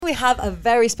we have a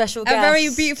very special guest. A very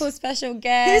beautiful special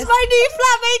guest. Who's my new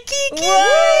flatmate, Kiki?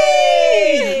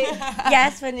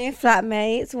 Yes, my new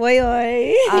flatmates. Oi,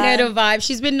 oi. You know the vibe.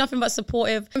 She's been nothing but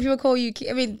supportive. When people call you,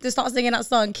 they start singing that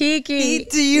song, Kiki.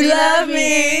 Do you love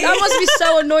me? That must be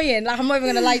so annoying. Like, I'm not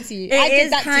even going to lie to you. It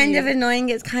is kind of annoying.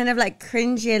 It's kind of like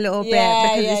cringy a little bit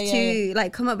because it's too,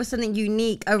 like, come up with something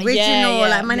unique, original.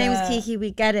 Like, my name is Kiki,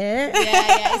 we get it.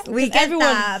 We get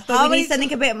that. But we need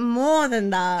something a bit more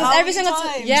than that. Because every single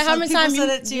time. Yeah, how many times? Said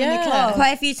it to you in the club?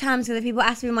 Quite a few times because if people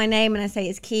ask me my name and I say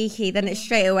it's Kiki, then it's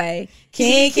straight away,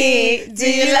 Kiki, do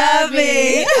you love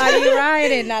me? Are you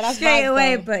riding? Now that's straight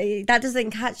away, but that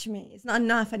doesn't catch me. It's not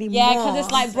enough anymore. Yeah, because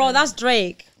it's like, bro, that's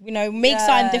Drake. You know, make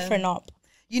something different up.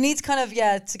 You need to kind of,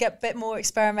 to get a bit more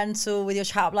experimental with your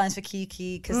chat lines for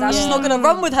Kiki, because that's just not going to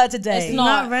run with her today. It's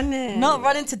not running. Not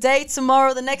running today,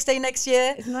 tomorrow, the next day, next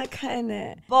year. It's not cutting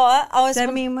it. But I was...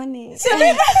 Send me money. Send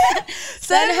me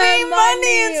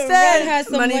money instead. Run her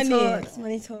some money talks.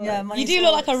 Money talks. Yeah, money you do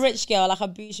talks. look like a rich girl, like a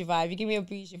bougie vibe. You give me a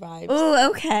bougie vibe.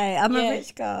 Oh, okay. I'm a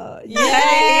rich girl.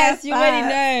 Yes, you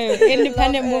already know.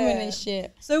 Independent woman and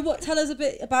shit. So tell us a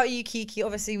bit about you, Kiki.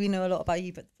 Obviously, we know a lot about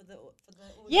you, but for the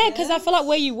yeah, because I feel like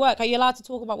where you work, are you allowed to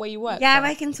talk about where you work? Yeah,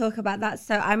 I can talk about that.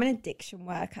 So I'm an addiction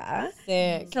worker.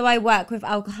 Sick. So I work with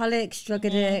alcoholics, drug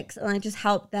addicts, and I just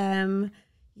help them,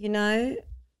 you know,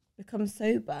 become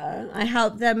sober. I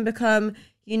help them become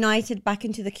united back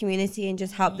into the community and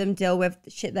just help them deal with the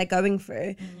shit they're going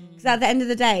through. Because at the end of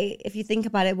the day, if you think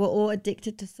about it, we're all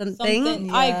addicted to something.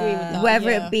 I agree with that. Whether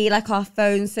it be like our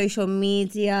phones, social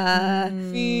media,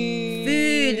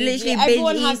 food, literally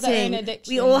everyone binge has their own eating.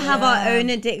 addiction. We all have our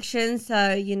own addiction.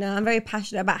 So, you know, I'm very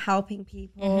passionate about helping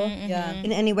people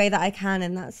in any way that I can.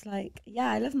 And that's like,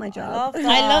 I love my job.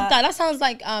 I love that. That sounds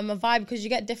like a vibe because you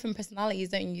get different personalities,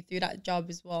 don't you, through that job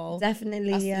as well.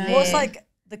 Definitely, What's like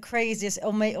the craziest,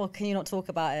 or can you not talk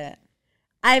about it?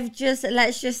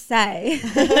 Let's just say,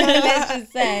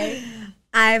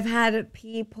 I've had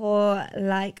people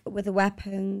like with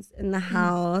weapons in the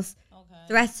house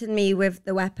threaten me with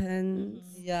the weapons.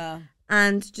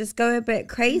 And just go a bit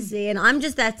crazy. And I'm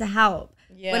just there to help.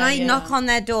 When I knock on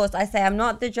their doors, I say, I'm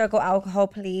not the drug or alcohol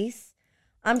police.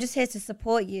 I'm just here to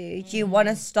support you. Do you want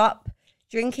to stop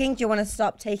drinking? Do you want to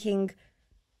stop taking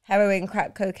heroin,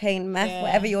 crack, cocaine, meth,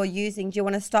 whatever you're using? Do you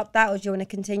want to stop that or do you want to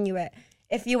continue it?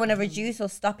 If you want to reduce or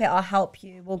stop it, I'll help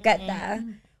you. We'll get there.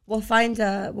 We'll find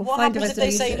a What happens if they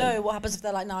say no? What happens if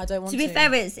they're like, no, I don't want to? To be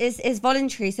fair, it's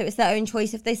voluntary, so it's their own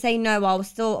choice. If they say no, I'll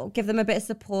still give them a bit of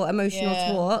support, emotional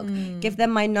talk, give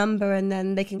them my number, and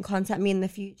then they can contact me in the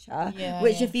future.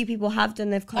 Which a few people have done.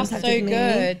 They've contacted me.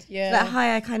 That's so good. Like,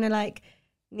 hi, I kind of like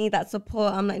need that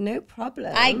support. I'm like, no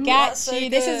problem. I get you.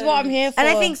 This is what I'm here for. And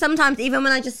I think sometimes even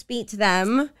when I just speak to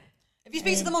them, if you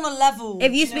speak to them on a level,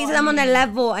 if you speak to them on a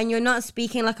level and you're not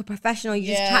speaking like a professional, you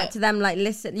just chat to them like,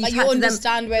 listen, you like chat you to them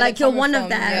understand where like you're one from. of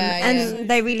them, and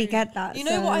they really get that. You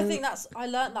know what I think I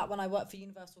learned that when I worked for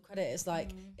Universal Credit. It's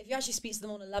like if you actually speak to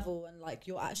them on a level and like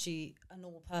you're actually a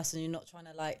normal person, you're not trying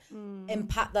to like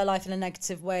impact their life in a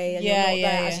negative way, and you're not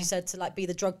there, as you said, to like be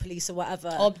the drug police or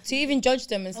whatever, or to even judge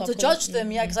them and stuff. Or to judge them,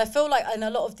 because I feel like in a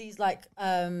lot of these like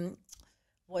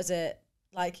what is it?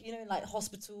 Like, you know, like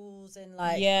hospitals and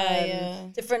like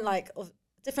different like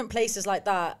different places like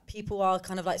that, people are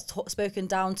kind of like spoken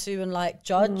down to and like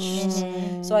judged.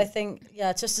 So I think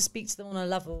just to speak to them on a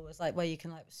level is like where you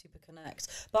can like super connect.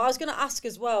 But I was gonna ask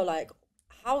as well, like,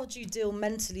 how do you deal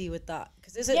mentally with that?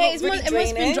 Because is it not really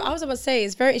draining? I was about to say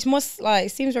it's most like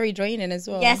it seems very draining as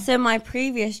well. Yeah, so my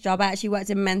previous job, I actually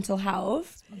worked in mental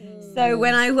health. So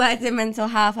when I worked in mental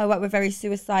health, I worked with very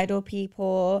suicidal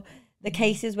people. The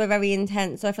cases were very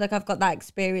intense, so I feel like I've got that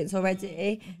experience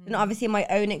already. And obviously my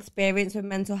own experience with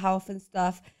mental health and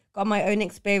stuff, got my own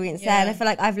experience there. And I feel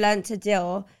like I've learned to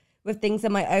deal with things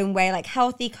in my own way, like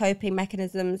healthy coping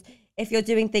mechanisms. If you're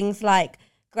doing things like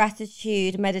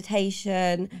gratitude,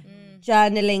 meditation,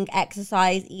 journaling,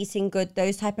 exercise, eating good,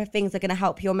 those type of things are going to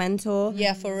help your mental.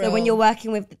 Yeah, for real. So when you're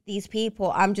working with these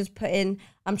people, I'm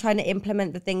trying to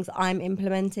implement the things I'm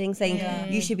implementing,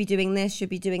 saying you should be doing this, should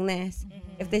be doing this.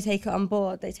 If they take it on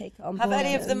board, they take it on board. Have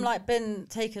any of them like been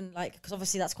taken, like, because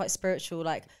obviously that's quite spiritual,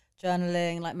 like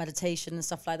journaling, like meditation and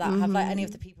stuff like that. Have like any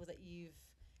of the people that you've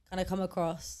kind of come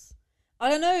across, I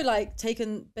don't know, like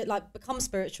become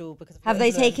spiritual because of have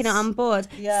they taken it on board?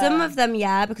 Some of them,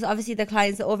 because obviously the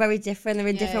clients are all very different. They're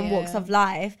in different walks of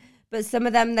life. But some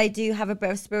of them, they do have a bit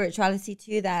of spirituality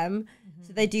to them.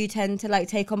 So they do tend to like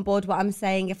take on board what I'm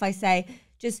saying. If I say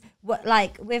just what,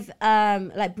 like with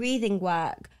like breathing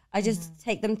work, I just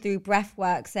take them through breath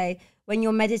work. Say when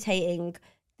you're meditating,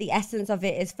 the essence of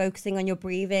it is focusing on your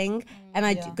breathing. And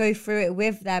I go through it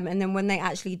with them. And then when they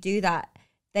actually do that,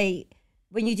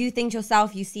 when you do things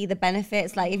yourself, you see the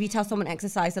benefits. Like if you tell someone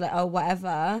exercise, they're like, oh,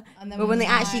 whatever. But when they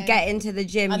actually get into the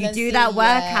gym, you do that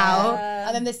workout.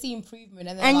 And then they see improvement.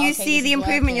 And you see the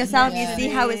improvement yourself. You see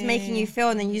how it's making you feel.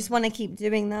 And then you just want to keep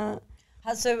doing that.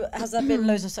 Has there been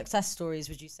loads of success stories,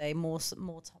 would you say? More so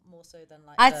than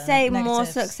like I'd say negatives? More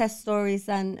success stories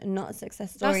than not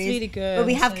success stories. That's really good. But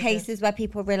we have cases where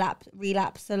people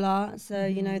relapse a lot. So,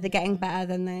 you know, they're getting better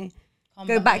than they...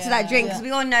 Go back to that drink because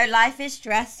we all know life is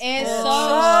stressful. It's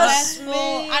so stressful,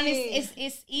 and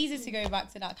it's easy to go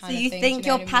back to that kind of thing. So you think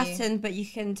you're patterned, but you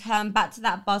can turn back to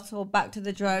that bottle, back to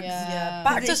the drugs,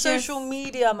 back to social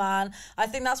media, man. I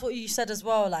think that's what you said as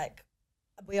well. Like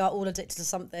we are all addicted to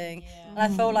something, and I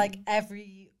feel like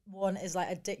everyone is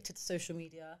like addicted to social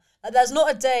media. Like there's not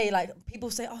a day like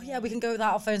people say, oh yeah, we can go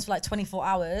without our phones for like 24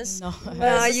 hours. No,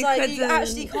 you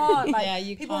actually can't.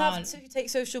 Like people have to take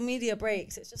social media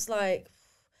breaks. It's just like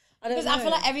because I feel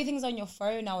like everything's on your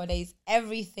phone nowadays.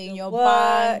 Everything, your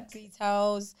bank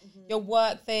details, your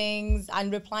work things,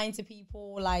 and replying to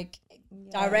people like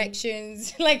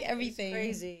directions, like everything. It's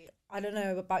crazy. I don't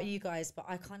know about you guys, but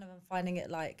I kind of am finding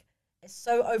it like it's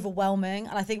so overwhelming.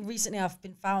 And I think recently I've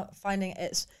been finding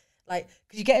it's like,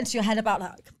 because you get into your head about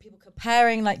like people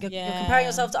comparing, like you're comparing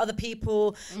yourself to other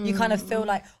people. You kind of feel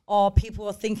like, oh, people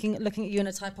are looking at you in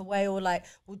a type of way, or like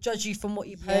will judge you from what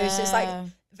you post. It's like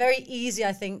very easy,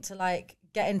 I think, to like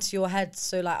get into your head.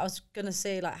 So like I was gonna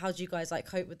say, like, how do you guys like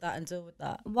cope with that and deal with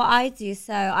that? What I do,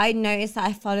 so I noticed that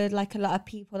I followed like a lot of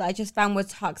people that I just found were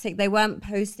toxic. They weren't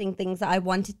posting things that I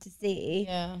wanted to see,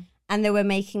 and they were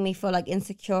making me feel like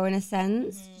insecure in a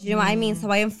sense. Do you know what I mean? So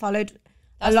I unfollowed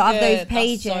a lot of those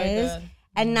pages.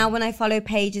 And now when I follow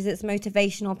pages, it's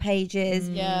motivational pages,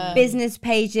 business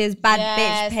pages, bad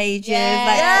bitch pages, like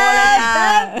all of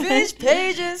that. Bad bitch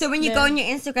pages. So when you go on your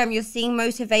Instagram, you're seeing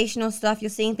motivational stuff, you're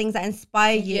seeing things that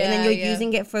inspire you, and then you're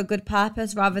using it for a good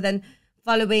purpose rather than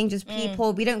following just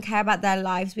people. We don't care about their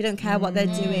lives. We don't care what they're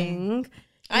doing.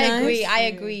 I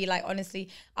agree. Like, honestly,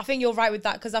 I think you're right with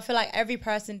that, because I feel like every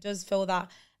person does feel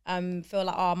that. Feel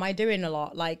like, oh, am I doing a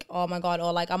lot? Like, oh my God,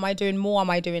 or like, am I doing more? Am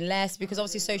I doing less? Because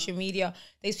obviously social media,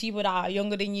 there's people that are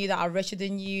younger than you, that are richer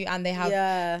than you, and they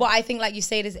have, but I think like you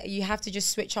say, you have to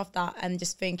just switch off that and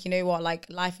just think, you know what, like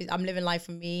I'm living life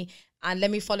for me. And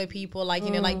let me follow people like, you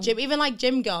know, like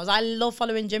gym girls. I love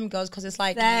following gym girls because it's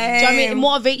like, do you know what I mean? It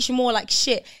motivates you more, like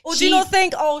shit. Or do you not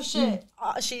think, oh shit,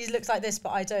 she looks like this, but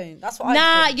I don't? That's what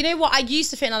I think. You know what? I used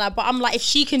to think like that, but I'm like, if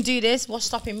she can do this, what's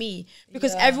stopping me?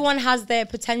 Because everyone has their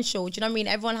potential. Do you know what I mean?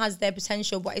 Everyone has their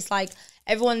potential, but it's like,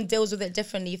 everyone deals with it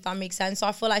differently, if that makes sense. So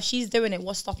I feel like if she's doing it,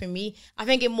 what's stopping me? I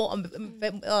think it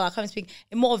motivates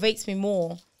me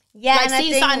more. Yeah, like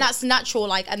seeing something that's natural,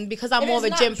 like, and because I'm more of a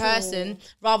gym person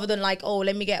rather than like, oh,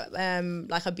 let me get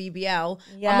like a BBL.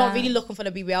 I'm not really looking for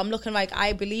the BBL. I'm looking like,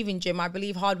 I believe in gym. I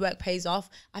believe hard work pays off.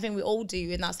 I think we all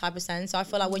do in that type of sense. So I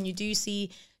feel like when you do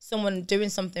see someone doing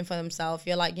something for themselves,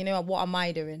 you're like, you know what am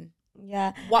I doing?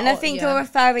 Yeah, and I think you're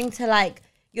referring to like,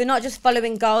 you're not just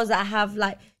following girls that have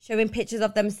like showing pictures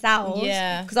of themselves.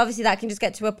 Yeah. Because obviously that can just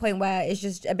get to a point where it's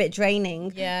just a bit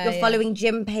draining. Yeah. You're following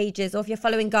gym pages, or if you're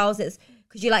following girls, it's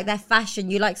because you like their fashion,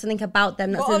 you like something about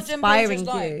them that's inspiring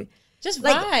you. Just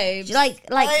vibes. Like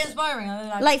inspiring.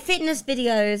 Like fitness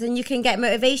videos, and you can get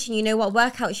motivation. You know what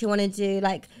workouts you want to do.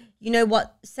 Like, you know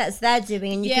what sets they're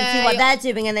doing, and you can see what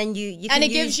they're doing, and then you can and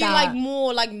it use gives you like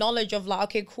more like knowledge of like,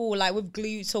 okay, cool, like with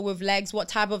glutes or with legs, what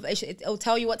type of, it'll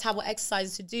tell you what type of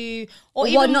exercises to do, or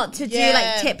even what not to do,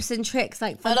 like tips and tricks,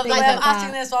 like fun things like that.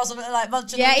 Asking this whilst like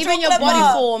munching even your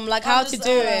body form, like how to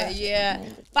do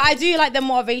it. But I do like the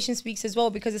motivation speaks as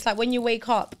well, because it's like when you wake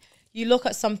up, you look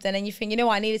at something and you think, you know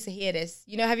what, I needed to hear this.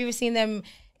 You know, have you ever seen them?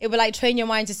 It would like train your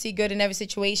mind to see good in every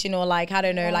situation, or like, I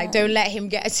don't know, like don't let him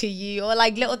get to you, or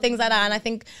like little things like that. And I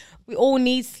think we all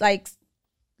need like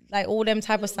all them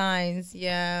type of signs.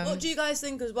 Yeah. What do you guys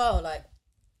think as well? Like,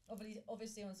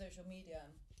 obviously on social media,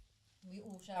 we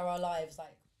all share our lives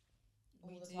like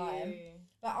all the time.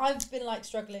 But I've been like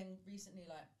struggling recently,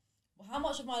 like, well, how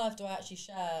much of my life do I actually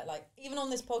share? Like, even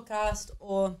on this podcast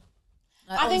or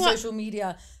like, on social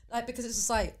media, like, because it's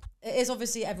just like, it is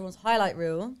obviously everyone's highlight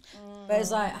reel, But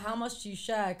it's like, how much do you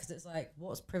share? Because it's like,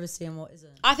 what's privacy and what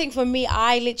isn't? I think for me,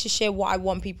 I literally share what I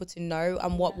want people to know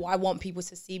and what I want people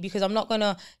to see, because I'm not going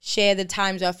to share the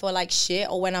times where I feel like shit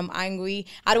or when I'm angry.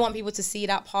 I don't want people to see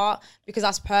that part because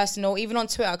that's personal. Even on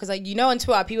Twitter, because like, you know, on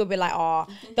Twitter, people be like, oh,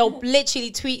 they'll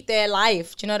literally tweet their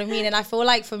life. Do you know what I mean? And I feel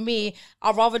like for me,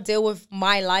 I'd rather deal with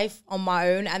my life on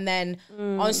my own and then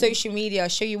on social media,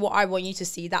 show you what I want you to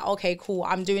see. That, okay, cool,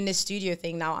 I'm doing this studio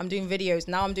thing now. I'm doing videos.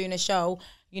 Now I'm doing a show.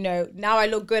 You know, now I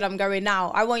look good, I'm going now.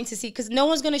 I want you to see, because no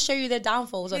one's going to show you their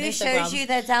downfalls on Instagram. Who shows you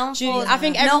their downfalls? I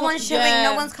think no one's showing,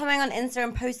 no one's coming on Insta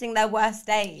and posting their worst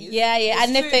days. Yeah.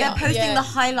 And if they're posting the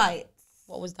highlights.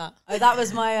 What was that? Oh, that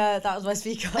was my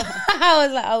speaker. I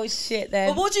was like, oh shit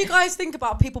then. But what do you guys think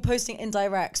about people posting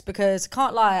indirects? Because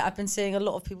can't lie, I've been seeing a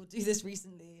lot of people do this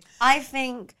recently. I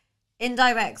think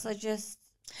indirects are just...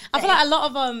 I feel like a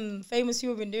lot of famous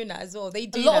people have been doing that as well. They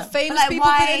do a lot of famous people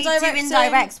why do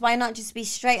indirects? Why not just be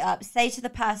straight up? Say to the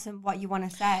person what you want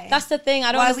to say. That's the thing.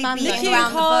 I don't understand. Nicki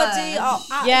and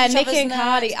Cardi. Nicki and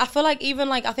Cardi. I feel like even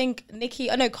like, I think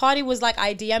Cardi was like,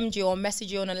 I DM'd you or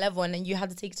messaged you on a level and then you had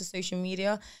to take it to social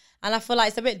media. And I feel like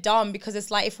it's a bit dumb, because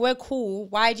it's like, if we're cool,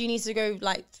 why do you need to go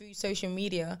like through social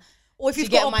media? Or if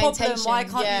you've got a problem, why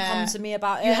can't you come to me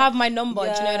about it? You have my number, do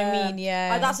you know what I mean?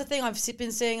 Yeah. That's the thing I've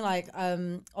been seeing, like,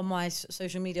 on my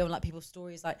social media, on like people's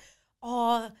stories, like,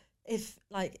 oh, if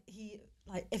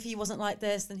he wasn't like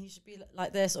this, then he should be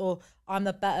like this, or I'm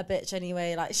the better bitch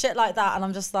anyway, like shit like that. And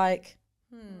I'm just like,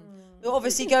 you're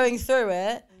obviously going through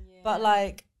it, but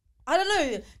like, I don't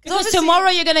know. Because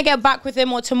tomorrow you're going to get back with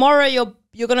him, or tomorrow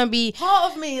you're going to be...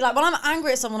 Part of me, like when I'm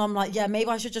angry at someone, I'm like, yeah, maybe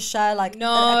I should just share like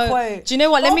a quote. Do you know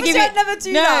what? Let me give you... I'd never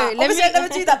do that. Obviously I'd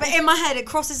never do that. But in my head, it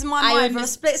crosses in my mind for a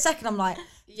split second. I'm like...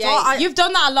 Yeah, you've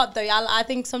done that a lot though. I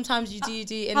think sometimes you do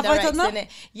indirects, have I done that? In it.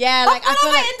 Yeah, like I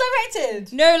feel like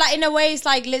indirected. No, like in a way, it's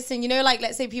like, listen, you know, like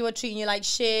let's say people are treating you like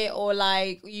shit, or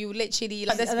like you literally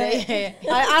like this. I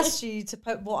asked you to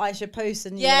put what I should post,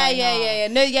 and yeah.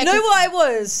 No, you know what I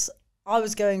was? I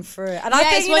was going through it, and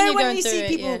I think when you see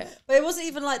people, but it wasn't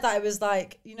even like that. It was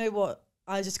like, you know what?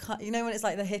 I just can't. You know when it's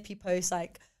like the hippie post,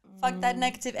 like. Fuck that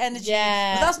negative energy.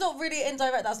 Yeah. But that's not really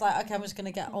indirect. That's like, okay, I'm just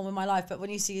gonna get on with my life. But when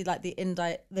you see like the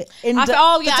indirect, I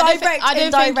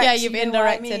don't think you've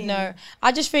indirected. I mean? No,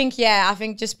 I just think I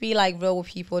think just be like real with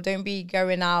people. Don't be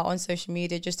going out on social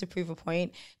media just to prove a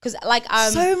point. Because like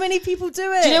so many people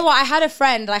do it. Do you know what? I had a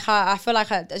friend. Like I feel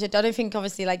like I don't think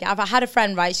obviously like I had a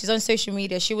friend. Right, she's on social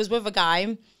media. She was with a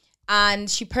guy. And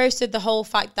she posted the whole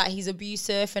fact that he's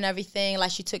abusive and everything.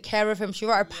 Like, she took care of him. She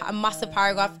wrote a massive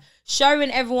paragraph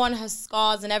showing everyone her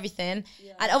scars and everything.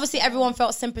 Yeah. And obviously everyone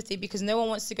felt sympathy, because no one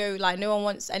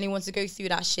wants anyone to go through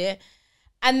that shit.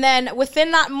 And then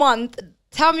within that month,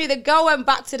 tell me the girl went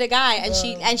back to the guy,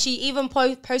 and she even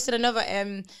posted another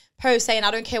post saying,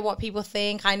 I don't care what people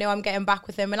think, I know I'm getting back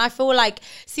with him. And I feel like,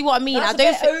 see what I mean?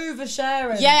 That's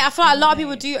oversharing. Yeah, I feel like a lot of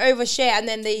people do overshare, and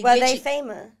then they... Were they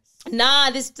famous? Nah,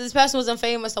 this person wasn't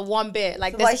famous a one bit.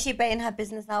 Like, so why is she baiting her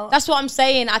business out? That's what I'm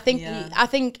saying. I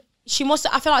think she must.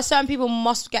 I feel like certain people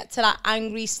must get to that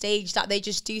angry stage that they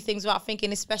just do things without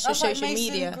thinking, especially social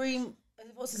media.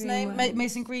 What's his name?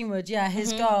 Mason Greenwood. Yeah,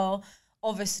 his girl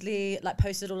obviously like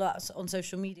posted all that on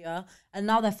social media, and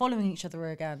now they're following each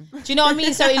other again. Do you know what I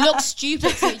mean? So it looks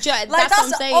stupid. Like, that's what I'm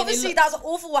saying. Obviously, that's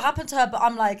awful what happened to her. But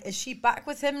I'm like, is she back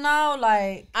with him now?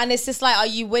 Like, and it's just like, are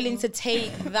you willing to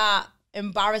take that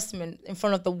embarrassment in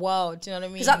front of the world? Do you know what I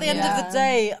mean? Because at the end of the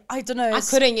day, I don't know. I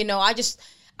couldn't, you know. I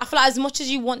feel like as much as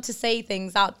you want to say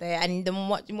things out there, and then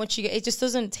what you get, it just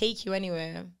doesn't take you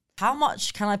anywhere. How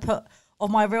much can I put of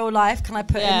my real life can I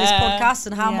put in this podcast,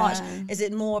 and how much is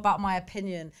it more about my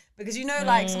opinion? Because you know,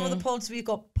 like some of the pods we've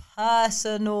got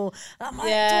personal. And I'm like,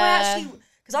 do I actually?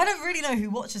 Because I don't really know who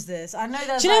watches this. I know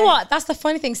there's. Do you know what? That's the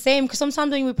funny thing. Same. Because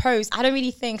sometimes when we post, I don't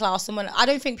really think like I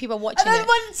don't think people are watching. And then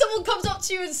when someone comes up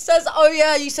to you and says, "Oh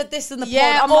yeah, you said this in the pod,"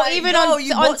 I'm or like, even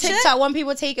on TikTok, when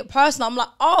people take it personal, I'm like,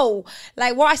 oh,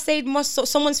 like what I said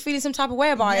someone's feeling some type of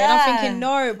way about it, and I'm thinking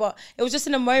no, but it was just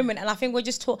in a moment, and I think we're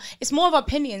just it's more of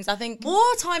opinions. I think more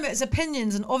time it's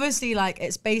opinions, and obviously like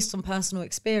it's based on personal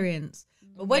experience.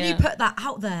 But when you put that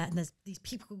out there, and there's these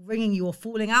people ringing you or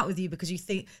falling out with you because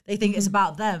they think it's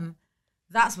about them,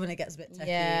 that's when it gets a bit techie.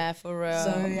 Yeah, for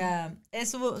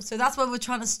real. So that's why we're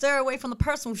trying to stir away from the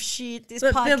personal shit.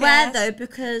 But beware though,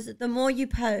 because the more you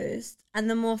post and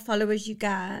the more followers you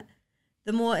get,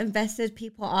 the more invested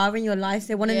people are in your life.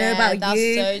 They want to know about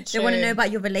you. So they want to know about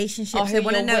your relationships. They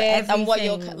want to know everything and what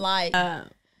you're like.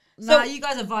 So you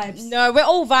guys are vibes. No, we're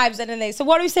all vibes, anyway. So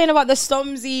what are we saying about the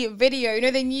Stormzy video? You know,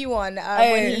 the new one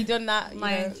when he done that.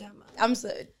 I'm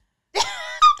so.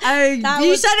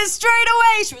 You said it straight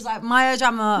away. She was like, Maya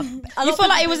Jama. You feel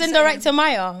like it was indirect to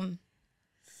Maya?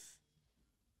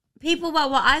 People, well,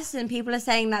 what I've seen, people are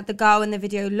saying that the girl in the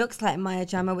video looks like Maya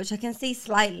Jama, which I can see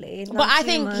slightly. But I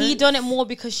think he done it more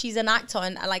because she's an actor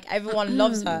and like everyone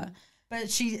loves her.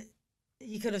 But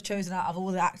he could have chosen out of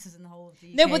all the actors in the whole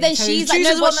UK. No, but then she's like,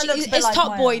 no, but it's like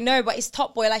Top Boy. No, but it's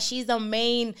Top Boy. Like, she's the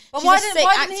main. But why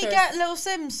didn't he get Lil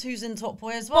Sims, who's in Top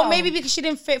Boy as well? Well, maybe because she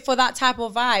didn't fit for that type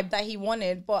of vibe that he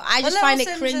wanted. But I just find it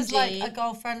cringy. Lil Sims is like a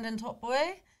girlfriend in Top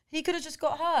Boy. He could have just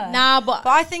got her. Nah, but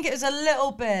I think it was a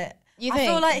little bit. I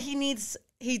feel like he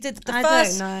did the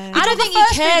first. I don't think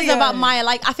he cares about Maya.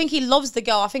 Like, I think he loves the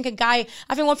girl. I think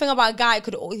one thing about a guy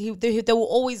they will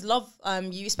always love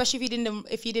you, especially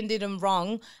if you didn't do them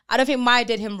wrong. I don't think Maya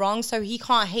did him wrong, so he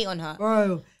can't hate on her.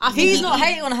 Bro, he's not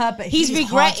hating on her, but he's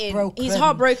regretting. He's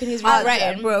heartbroken. He's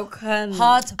regretting.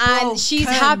 Heartbroken. And she's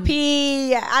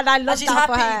happy, and I love that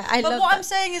for her. But what I'm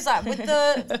saying is that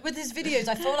with his videos,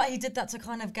 I feel like he did that to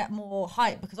kind of get more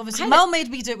hype, because obviously Mel made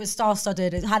me do it with Star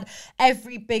Studded. It had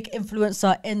every big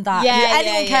influencer in that.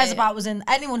 Anyone cares about was in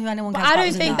anyone who anyone cares about. I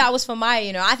don't think that was for Maya.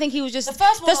 You know, I think he was just the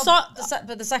first one,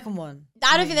 but the second one.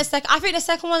 I don't think the second. I think the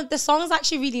second one, the song's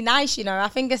actually really nice. You know, I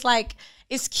think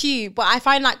it's cute, but I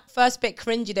find like first bit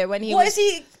cringy though when he. What is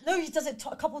he? No, he does it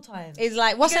a couple times. He's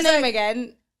like, what's her name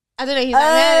again? I don't know. He's like,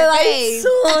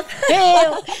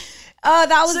 oh,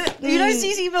 that was you know,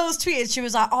 Cece Mills tweeted. She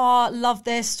was like, "Oh, love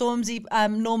this Stormzy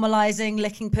normalizing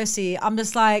licking pussy." I'm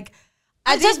just like.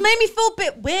 It just made me feel a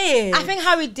bit weird. I think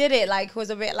how he did it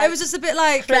was a bit like... It was just a bit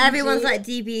like... But everyone's like,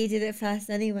 DB did it first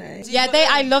anyway. Yeah,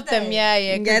 I love them, yeah.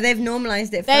 Yeah, they've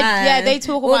normalised it first. Yeah, they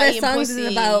talk about eating songs pussy.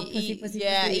 Is about pussy.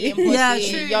 Yeah, eating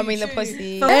pussy, yumming the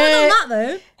pussy. But they've done that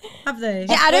though, have they?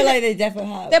 Yeah, I feel like they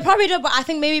definitely have. They probably do, but I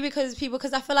think maybe because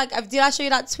I feel like... Did I show you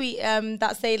that tweet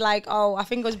that said like, oh, I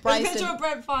think it was Bryson. There's a picture of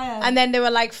Brent Fire. And then they were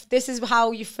like, this is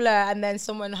how you flirt, and then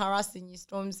someone harassing you,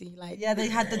 Stormzy. Like, yeah, they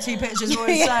had the two pictures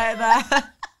always there.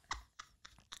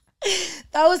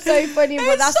 That was so funny,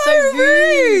 but that's so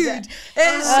rude.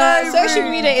 It's so social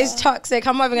media is toxic.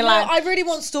 I'm not even gonna lie. I really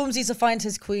want Stormzy to find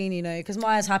his queen, you know, because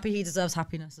Maya's happy. He deserves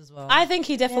happiness as well. I think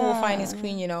he definitely will find his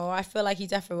queen, you know. I feel like he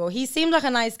definitely will. He seems like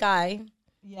a nice guy.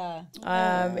 Yeah.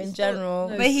 In general.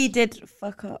 But he did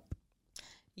fuck up.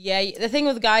 Yeah, the thing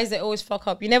with guys, they always fuck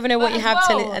up. You never know what you have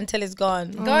until it's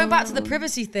gone. Going back to the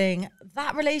privacy thing,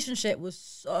 that relationship was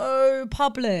so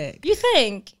public. You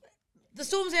think? The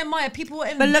Stormzy and Maya, people were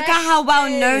invested. But look at how well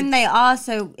known they are,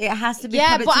 so it has to be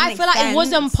public. Yeah, but I feel like it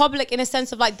wasn't public in a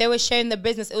sense of like they were sharing the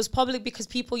business. It was public because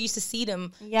people used to see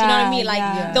them. Yeah, do you know what I mean?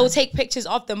 Like they'll take pictures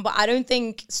of them, but I don't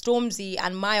think Stormzy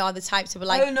and Maya are the type to be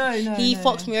like, he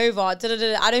fucked me over. I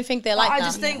don't think they're like that. I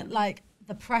just think like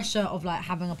the pressure of like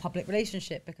having a public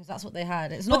relationship, because that's what they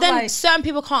had. It's not. But then like, certain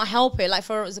people can't help it. Like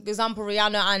for example,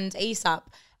 Rihanna and ASAP.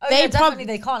 They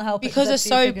can't help because they're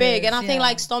so big, and I think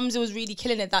like Stormzy was really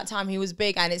killing it that time. He was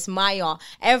big, and it's Maya.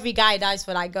 Every guy dies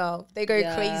for that girl. They go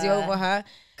crazy over her.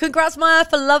 Congrats, Maya,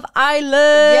 for Love Island.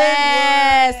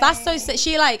 Yes, that's so.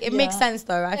 She like it makes sense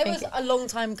though. I think it was a long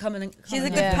time coming. She's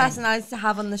a good personality to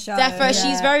have on the show. Definitely,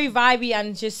 she's very vibey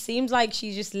and just seems like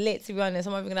she's just lit. To be honest,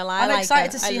 I'm not even gonna lie. I'm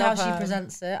excited to see how she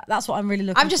presents it. That's what I'm really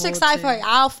looking. I'm just excited for her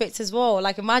outfits as well.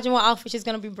 Like, imagine what outfit she's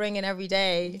gonna be bringing every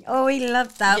day. Oh, we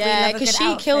love that. Yeah, because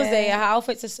she kills it. Her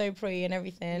outfits are so pretty and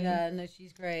everything. Yeah, no,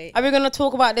 she's great. Are we gonna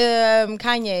talk about the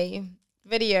Kanye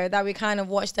video that we kind of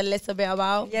watched a little bit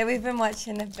about? Yeah, we've been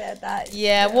watching a bit of that.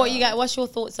 Yeah, what you got? What's your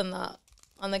thoughts on that?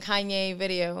 On the Kanye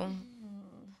video?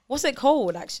 What's it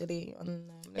called actually?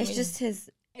 It's just his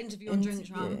interview on Drink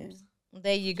Champs.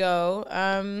 There you go.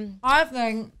 I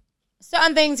think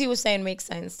certain things he was saying make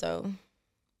sense though.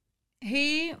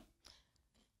 Here's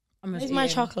my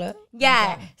chocolate.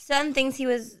 Yeah, certain things he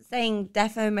was saying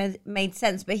definitely made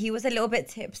sense, but he was a little bit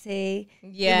tipsy.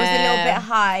 Yeah, he was a little bit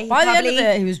high. By the end of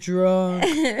it, he was drunk.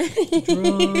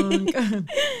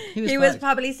 He was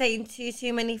probably saying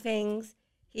too many things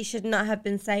he should not have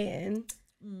been saying.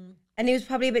 And he was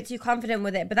probably a bit too confident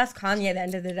with it, but that's Kanye at the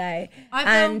end of the day.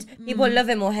 People love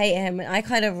him or hate him, and I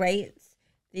kind of rate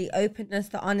the openness,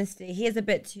 the honesty. He is a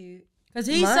bit too... Because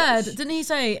he said, didn't he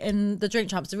say in the Drink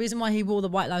Champs, the reason why he wore the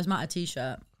White Lives Matter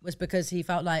t-shirt was because he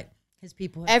felt like his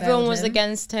people had everyone was him.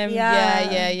 Against him. Yeah.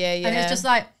 And it's just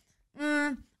like,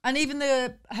 and even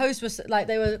the host was like,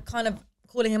 they were kind of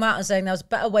calling him out and saying there was a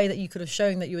better way that you could have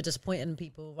shown that you were disappointed in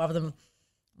people rather than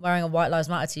wearing a White Lives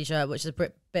Matter t-shirt, which is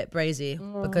a bit brazy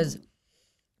because,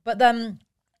 but then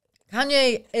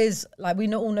Kanye is like, we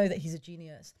all know that he's a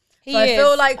genius. I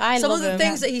feel like some of the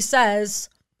things that he says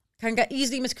can get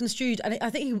easily misconstrued, and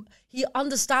I think he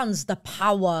understands the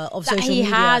power of social media.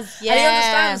 And he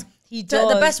understands He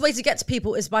does. The best way to get to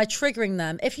people is by triggering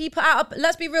them. If he put out,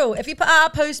 let's be real, if he put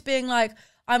out a post being like,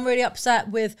 I'm really upset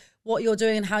with what you're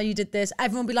doing and how you did this,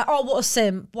 everyone will be like, oh, what a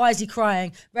simp. Why is he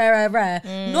crying? Rare.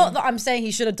 Not that I'm saying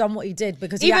he should have done what he did,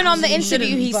 because even on the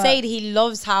interview, he said he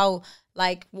loves how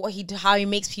like how he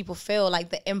makes people feel, like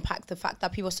the impact, the fact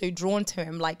that people are so drawn to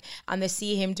him, like, and they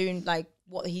see him doing like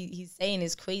what he's saying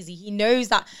is crazy. He knows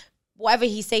that whatever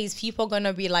he says, people are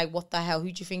gonna be like, what the hell?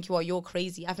 Who do you think you are? You're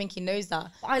crazy. I think he knows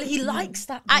that. He likes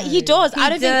that. He does. I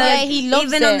don't think he loves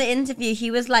even it. on the interview,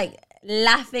 he was like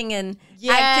laughing and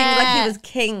acting like he was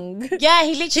king. Yeah,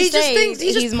 he literally thinks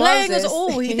he's just playing Moses. us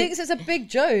all. He thinks it's a big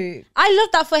joke. I love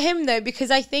that for him though,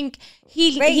 because I think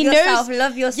he yourself, knows,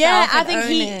 love yourself. Yeah, I think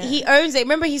he owns it.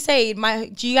 Remember, he said,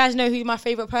 do you guys know who my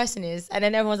favorite person is? And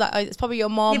then everyone's like, oh, it's probably your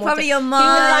mom. Probably your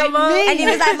mom. And he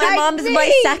was like, my mom's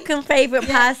my second favorite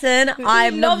person.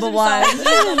 I'm number one. He's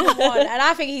number one. And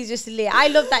I think he's just lit. I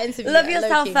love that interview. Love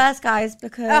yourself first, guys,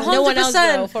 because 100%. No one else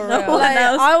will, for real.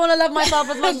 I want to love myself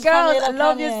as much as girls,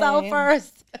 love yourself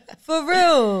first. For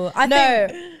real. I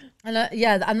think.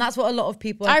 And that's what a lot of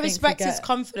people I respect his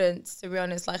confidence, to be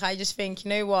honest. Like, I just think, you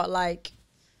know what, like,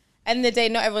 end of the day,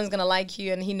 not everyone's gonna like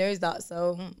you, and he knows that.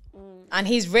 So and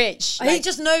he's rich. He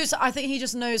just knows. I think he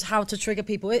just knows how to trigger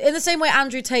people in the same way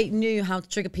Andrew Tate knew how to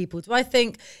trigger people. Do I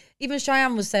think even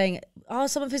Cheyenne was saying, oh,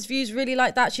 some of his views really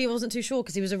like that? She wasn't too sure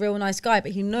because he was a real nice guy,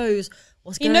 but he knows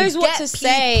what to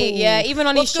say. Yeah, even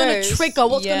on his shows. What's going to trigger?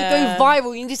 What's going to go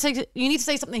viral? You need to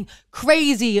say something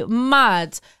crazy,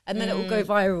 mad, and then it will go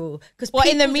viral. But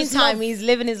in the meantime, he's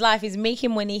living his life. He's making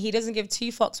money. He doesn't give two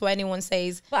fucks what anyone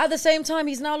says. But at the same time,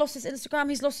 he's now lost his Instagram.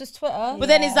 He's lost his Twitter. But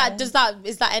then is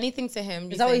that anything to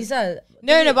him? Is that what he said?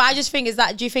 No. But I just think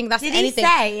do you think that's anything? Did he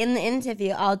say in the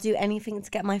interview, I'll do anything to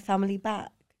get my family back?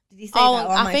 Did he say that?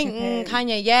 I think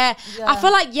Kanye, yeah. I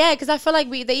feel like, because I feel like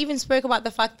they even spoke about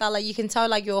the fact that like you can tell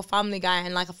like you're a family guy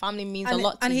and like a family means a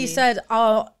lot to you. And he said,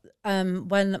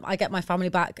 when I get my family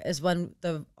back is when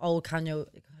the old Kanye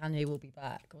will be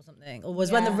back or something. Or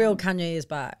was when the real Kanye is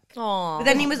back. Aww. But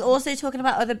then he was also talking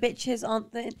about other bitches on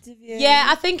the interview. Yeah,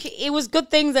 I think it was good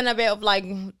things and a bit of like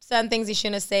certain things he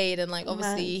shouldn't have said, and like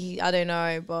obviously I don't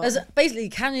know, but basically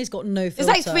Kanye's got no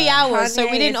filter. It's like 3 hours, so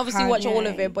we didn't obviously watch all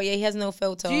of it, but yeah, he has no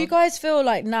filter. Do you guys feel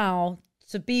like now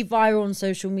to be viral on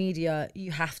social media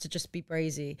you have to just be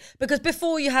brazy? Because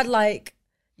before you had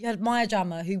Maya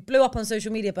Jama, who blew up on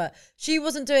social media, but she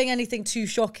wasn't doing anything too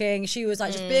shocking. She was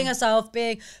like just being herself,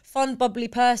 being fun, bubbly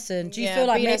person. Do you feel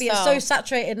like maybe it's so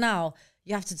saturated now,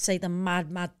 you have to say the mad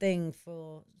thing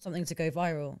for something to go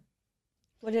viral?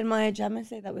 What did Maya Jama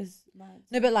say that was mad?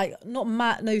 No, but like not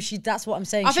mad. No, that's what I'm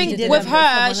saying. I think with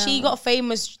her, she got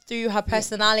famous through her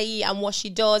personality and what she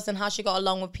does and how she got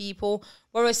along with people.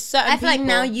 Whereas certain I feel like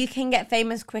now you can get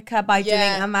famous quicker by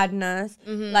doing a madness.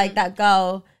 Like that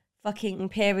girl. Fucking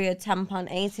period tampon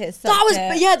ate it. That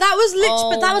was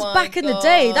literally, but that was back in the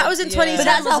day. That was in 2010. But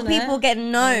that's how people get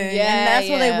known, and that's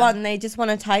what they want. They just want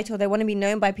a title. They want to be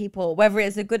known by people, whether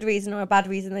it's a good reason or a bad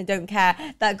reason. They don't care.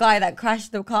 That guy that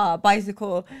crashed the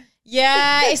bicycle.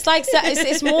 Yeah, it's like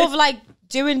it's more of like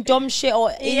doing dumb shit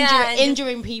or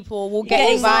injuring people will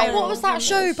get viral. What was that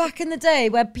show back in the day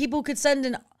where people could send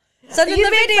in the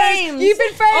videos. You've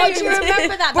been framed. Oh, do you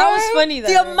remember that? That was funny though.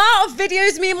 The amount of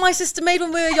videos me and my sister made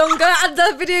when we were younger and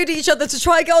they videoed each other to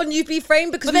try and get on UP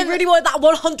Frame because we really wanted that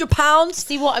 £100.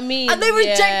 See what I mean? And they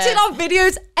rejected our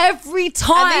videos every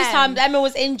time. And this time Emma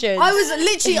was injured. I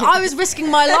was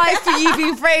risking my life for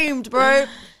UP Framed, bro.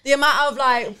 The amount of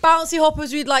like bouncy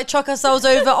hoppers we'd like chuck ourselves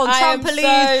over on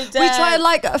trampolines. So we try and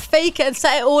like fake it and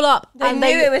set it all up. They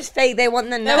knew it was fake. They want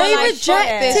the They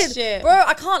rejected this shit. Bro,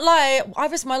 I can't lie. I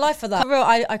risked my life for that. For real,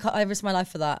 I risked my life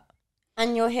for that.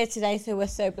 And you're here today, so we're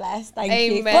so blessed.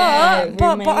 Thank you. But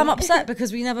I'm upset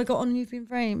because we never got on You've Been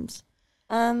Framed.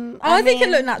 I think it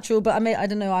looked natural, but I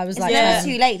don't know. I was like, never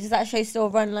too late. Does that show still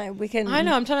run? Like we can. I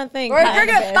know. I'm trying to think. Bring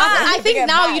it back. I think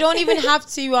now you don't even have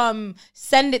to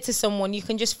send it to someone. You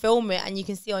can just film it and you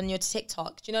can see on your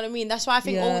TikTok. Do you know what I mean? That's why I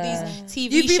think all these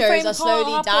TV shows are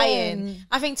slowly dying.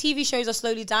 I think TV shows are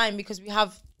slowly dying because we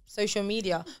have social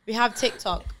media. We have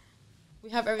TikTok. We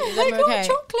have everything. I got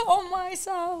chocolate on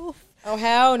myself. Oh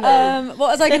hell no! What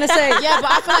was I gonna say? Yeah,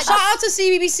 but I feel like shout out to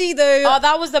CBBC though. Oh,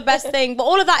 that was the best thing. But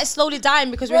all of that is slowly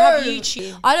dying because we have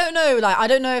YouTube. I don't know. Like I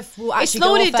don't know if we'll actually. It's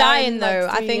slowly go dying though.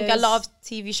 Like I think years. a lot of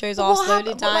TV shows are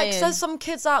slowly dying. Like, there's some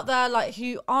kids out there like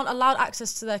who aren't allowed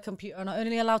access to their computer and are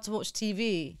only allowed to watch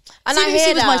TV. And CBBC I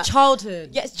hear was my childhood.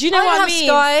 Yes, do you know what I mean?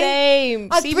 Sky. Same.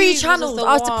 I had 3 channels. I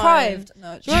was deprived.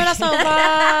 No, do you remember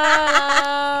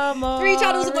that song? 3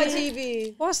 channels on my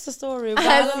TV. What's the story?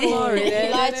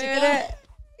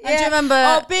 And do you remember?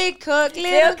 Oh, big cook,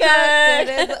 little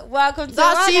cook. Welcome to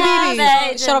That's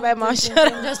CBeebies. Shut up, Emma. Shut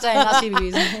up. Just saying, that's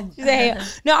CBeebies. She's a hater.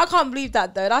 No, I can't believe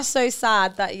that though. That's so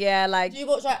sad. That like. Do you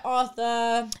watch like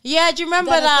Arthur? Yeah, do you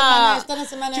remember that? Do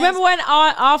you remember when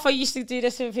Arthur used to do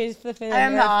this with his flipping? I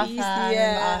remember Arthur.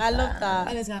 Yeah, I love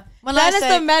that. When Dennis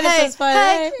the Menace is funny.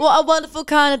 Hey, what a wonderful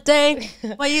kind of day.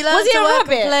 When you learn Was he to a work and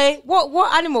rabbit? play.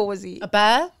 What animal was he? A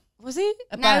bear? Was he?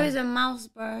 No, he was a mouse,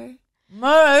 bro.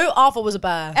 No, Arthur was a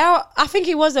bear. I think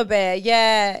he was a bear.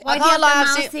 Yeah. Why do you have the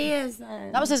mouse ears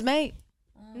then? That was his mate.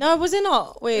 No, was it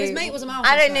not? Wait. His mate was a mouse.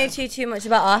 I don't know too much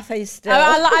about Arthur still.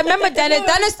 I remember Dennis.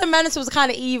 Dennis the Menace was kind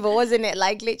of evil, wasn't it?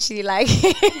 Like literally, like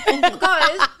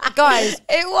guys,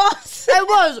 it was. It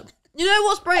was. You know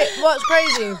what's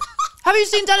crazy? Have you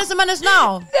seen Dennis the Menace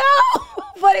now? No,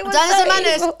 but it was Dennis so the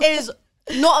Menace evil. is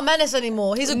not a menace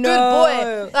anymore. He's a good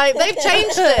boy. Like they've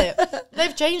changed it.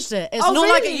 They've changed it. It's not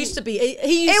like it used to be.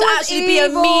 He used to actually be a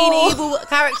mean, evil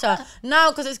character. Now,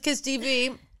 because it's kids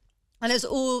TV, and it's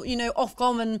all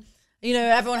Ofcom, and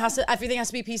everything has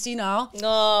to be PC now.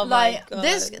 Oh my God.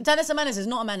 This Dennis the Menace is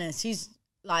not a menace. He's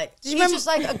just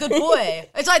like a good boy.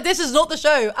 It's like, this is not the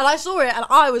show. And I saw it and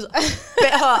I was a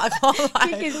bit hurt. I can't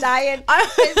lie. He's dying.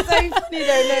 It's so funny though.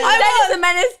 Dennis the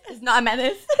Menace is not a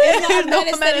menace. It's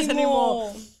not a menace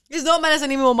anymore. It's not a menace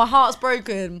anymore. My heart's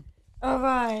broken. All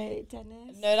right,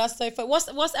 Dennis. No, that's so fun.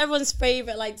 What's everyone's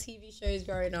favorite like TV shows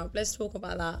growing up? Let's talk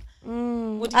about that.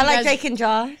 I like Drake and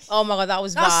Josh. Oh my God, that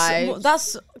was vibes.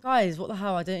 That's guys. What the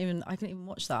hell? I couldn't even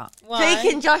watch that. Why?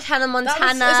 Drake and Josh, Hannah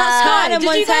Montana. Is that Sky? Hannah Did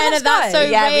you guys Montana, have that's Sky? so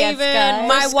Yeah, we had Raven. Sky.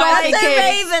 My That's wife so and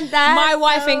kids. Raven, that's My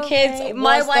wife and so kids. Raven. Was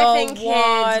My wife and the kids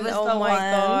one. was Oh the my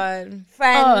one. God.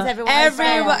 Friends,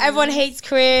 Everyone hates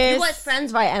Chris. You watch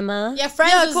Friends, right, Emma? Yeah,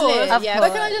 Friends Yeah, was of course. lit. Yeah,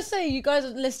 But can I just say, you guys are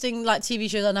listing like TV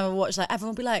shows I never watched. Like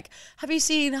everyone will be like, "Have you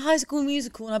seen High School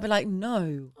Musical?" And I'd be like,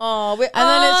 "No." oh, we're And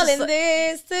then it's all just in like-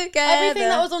 this together. Everything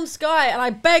that was on Sky, and I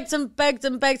begged and begged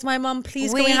and begged my mum,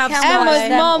 please can we have can Sky? watch Emma's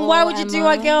them mum. Why all, would you do Emma.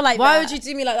 a girl like Why that? would you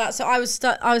do me like that? So I was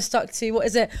stuck to, what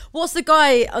is it? What's the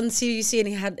guy on CBC,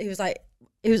 and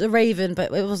he was a raven,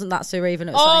 but it wasn't that so raven.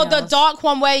 It was Oh, something the else. dark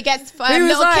one where he gets was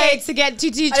little like- kids to get to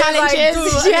do And he was like,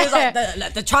 challenges. he was like,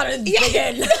 let the challenge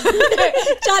begin.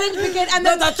 Challenge begin, and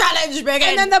then Let the challenge begin.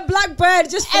 and then the black bird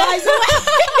just flies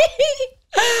away.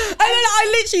 And then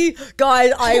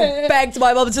I begged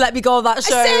my mum to let me go on that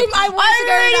show. Same, I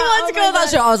really wanted to go on that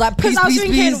show. I was like, please, Because I was please,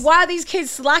 thinking, please. why are these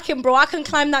kids slacking, bro? I can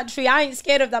climb that tree. I ain't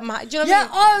scared of that. Do you know what Yeah,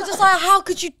 I I was just like, how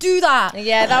could you do that? mean?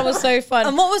 Yeah, that was so fun.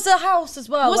 And what was the house as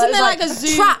well? Wasn't where it was there like a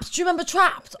zoo? Trapped. Do you remember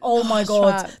Trapped? Oh my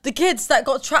God. Trapped. The kids that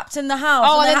got trapped in the house.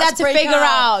 Oh, and then they had to break figure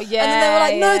out. Yeah, And then they were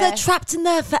like, no, yeah. they're trapped in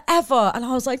there forever. And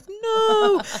I was like,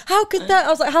 no. How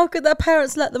could their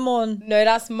parents let them on? No,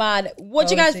 that's mad. What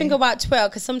do you guys Honestly. think about Twitter?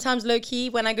 Because sometimes low key,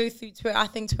 when I go through Twitter, I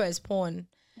think Twitter is porn.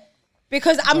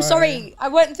 Because I'm sorry, I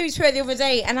went through Twitter the other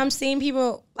day and I'm seeing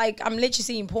people, like, I'm literally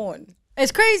seeing porn.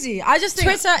 It's crazy. I just think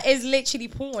Twitter is literally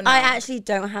porn. I now. actually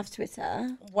don't have Twitter.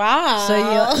 Wow. So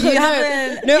you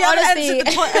haven't honestly.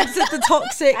 entered the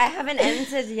toxic. I haven't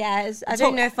entered yet. I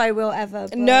don't know if I will ever.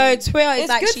 But No, Twitter is It's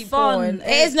actually good fun. porn.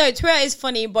 It is Twitter is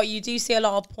funny, but you do see a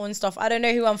lot of porn stuff. I don't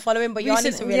know who I'm following, but you need to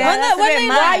Recently- realize. Yeah, that's a bit Why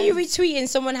mad. are you retweeting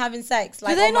someone having sex?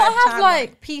 Like, Do they on not my have timeline?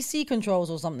 like PC controls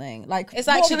or something? Like It's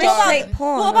what actually about- straight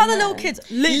porn What about on the little there. kids?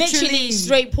 literally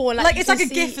straight porn? Like, you it's can like a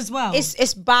see- GIF as well.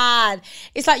 It's bad.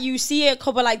 It's like you see it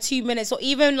cover like 2 minutes, or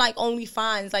even like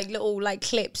OnlyFans, like little like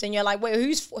clips, and you're like, wait,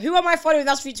 who am I following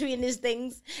that's retweeting these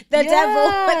things? The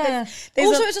devil. There's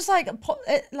Also, a- it's just like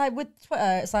like with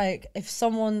Twitter, it's like if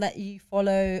someone that you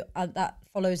follow that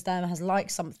follows them has liked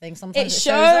something, sometimes It it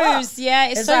shows. shows, yeah,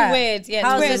 it's Is so that- weird. Yeah,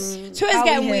 how's Twitter's this- Twitter's how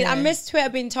getting we weird. I here? miss Twitter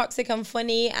being toxic and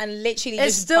funny and literally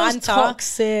It's just still banter.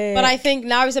 toxic. But I think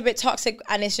now it's a bit toxic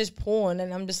and it's just porn,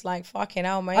 and I'm just like, fucking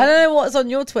hell, mate. I don't know what's on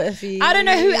your Twitter feed. I don't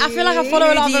know who. I feel like I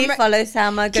follow a lot Who do of you follow,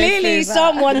 Salma? Go clearly through that.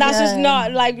 someone that's just Yeah.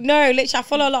 not like, no, literally I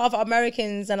follow a lot of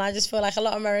Americans, and I just feel like a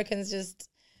lot of Americans just,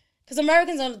 because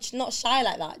Americans are not shy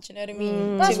like that. Do you know what I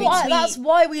mean? That's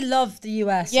why we love the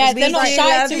US. Yeah, We they're not like-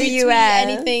 shy love to the retweet US.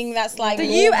 anything that's like The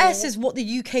normal. US is what the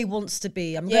UK wants to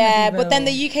be. I'm yeah, gonna be but then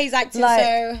the real. UK's acting Like,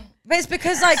 so But it's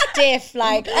because like stiff,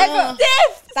 like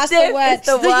Stiff. that's Stiff the word. is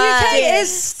the the word. UK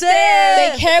is stiff.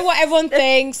 They care what everyone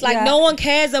thinks. Like Yeah. no one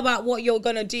cares about what you're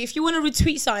gonna do. If you want to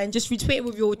retweet something, just retweet it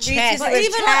with your chest. But with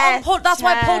even like on chest, that's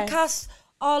why chest. podcasts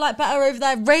are like better over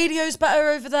there. Radio's better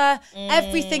over there.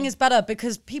 Everything is better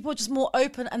because people are just more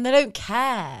open and they don't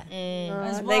care.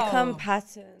 As They well. come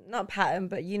not pattern,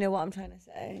 but you know what I'm trying to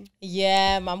say.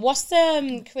 Yeah, man. What's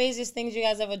the craziest things you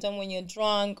guys ever done when you're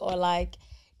drunk, or like,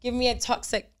 give me a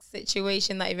toxic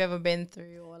situation that you've ever been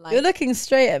through, or like you're looking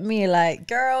straight at me like,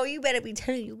 girl, you better be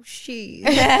telling your shit.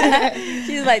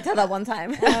 She's like, tell that one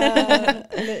time.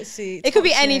 Let's see. It could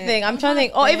be anything. I'm trying to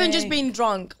think, or even just being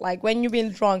drunk. Like when you've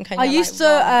been drunk. And I used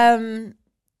to.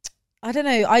 I don't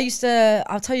know.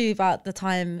 I'll tell you about the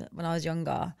time when I was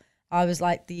younger. I was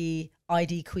like the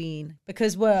ID queen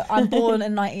because I'm born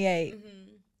in 98.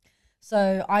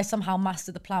 So I somehow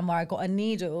mastered the plan where I got a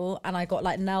needle and I got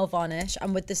like nail varnish,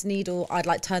 and with this needle I'd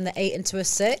like turn the 8 into a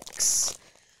 6,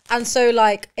 and so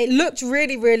like it looked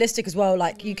really realistic as well.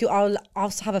 Like you could, I'll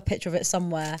have a picture of it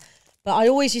somewhere. But I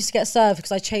always used to get served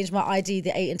because I changed my ID,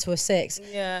 the 8 into a 6.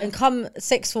 Yeah. And come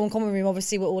sixth form common room,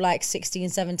 obviously we're all like 16,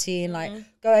 17, like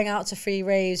going out to free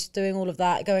raves, doing all of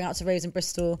that, going out to raves in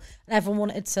Bristol, and everyone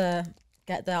wanted to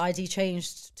get their ID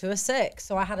changed to a 6.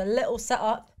 So I had a little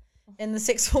setup in the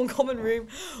sixth form common room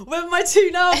with my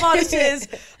 2 nail varnishes,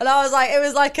 and I was like, it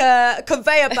was like a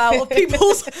conveyor belt of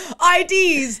people's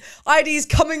IDs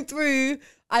coming through,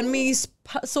 and me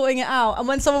sorting it out. And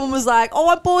when someone was like, "Oh,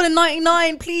 I'm born in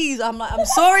 99, please," I'm like, "I'm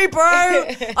sorry, bro,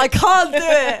 I can't do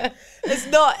it. It's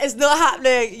not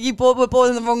happening. We're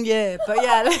born in the wrong year." But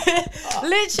yeah,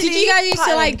 literally. Did you guys used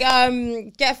to like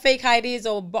get fake IDs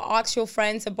or ask your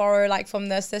friends to borrow like from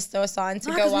their sister or something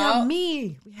to go out?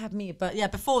 We had me. But yeah,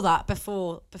 before that,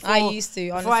 before I used to.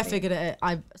 Honestly. Before I figured it,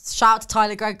 I shout out to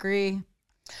Tyler Gregory.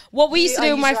 What we used to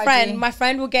do with my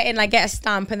friend would get a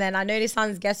stamp, and then I know this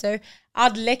sounds ghetto,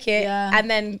 I'd lick it and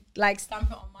then like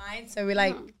stamp it on mine. So we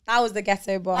like that was the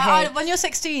ghetto. But hey, when you're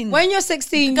 16, going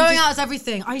out is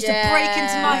everything. I used to break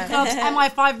into nightclubs,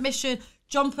 MI5 mission,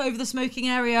 jump over the smoking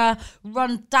area,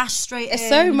 dash straight in. It's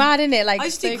so mad, isn't it? Like I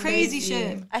used to do crazy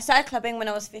shit. I started clubbing when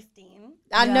I was 15.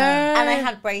 I know, and I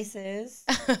had braces.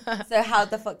 So how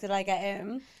the fuck did I get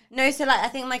in? No, so like I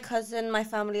think my cousin, my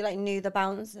family like knew the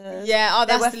bouncers. Yeah, oh,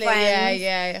 that's they were friends.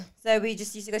 Yeah. So we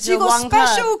just used to go to the one club.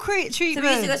 So you got special treatment. So we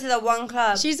used to go to the one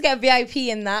club. She used to get VIP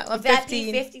in that.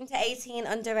 VIP 15 to 18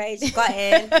 underage got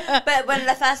in. But when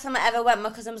the first time I ever went,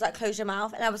 my cousin was like, "Close your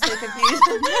mouth," and I was so confused.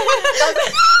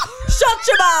 Shut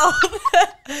your mouth.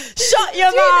 Shut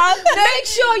your mouth. Make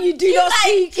sure you do not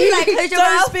speak. She's like, "Close your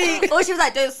mouth." Speak. Or she was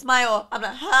like, "Don't smile." I'm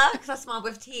like, "Huh?" Because I smiled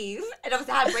with teeth, and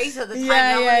obviously I had braces at the time.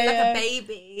 Yeah, and I was like a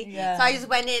baby. Yeah. So I just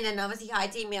went in, and obviously he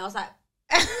ID'd me. I was like,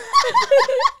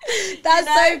 that's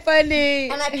so funny.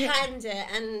 And I panned it,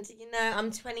 and I'm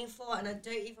 24, and I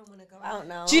don't even want to go out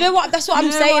now. Do you know what? That's what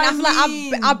I'm saying. I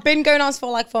feel like I've been going out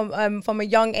for like from a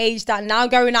young age. That now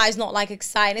going out is not like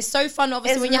exciting. It's so fun,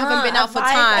 obviously, when you haven't been out for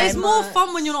time. It's more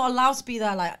fun when you're not allowed to be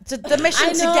there. Like the mission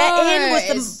to get in was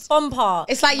the fun part.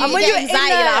 It's like you get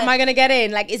anxiety. Like, am I gonna get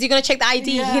in? Like, is he gonna check the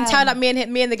ID? You can tell that me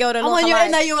and the girl don't. And when you're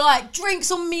in there, you're like,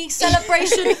 drinks on me,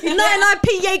 celebration,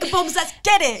 99p Jaeger bombs. Let's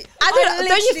get it.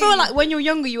 Don't you feel like when you're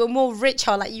younger, you were more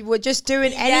richer? Like you were just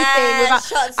doing anything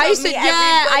without. I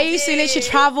used to literally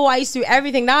travel. I used to do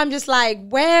everything. Now I'm just like,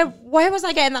 where was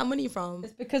I getting that money from?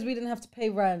 It's because we didn't have to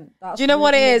pay rent. Do you know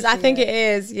what it is? I think it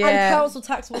is. Yeah. And council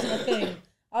tax wasn't a thing.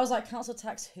 I was like, council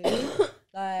tax who?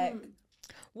 Like.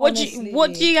 What do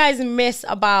you guys miss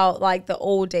about like the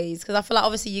old days? Because I feel like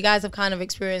obviously you guys have kind of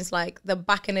experienced like the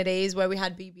back in the days where we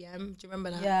had BBM. Do you remember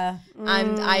that? Yeah.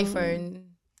 And iPhone.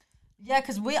 Yeah,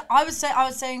 because I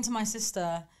was saying to my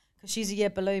sister, because she's a year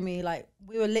below me, like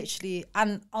we were literally,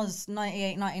 and I was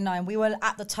 98, 99, we were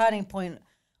at the turning point,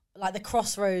 like the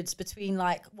crossroads between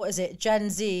like, what is it, Gen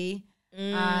Z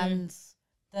and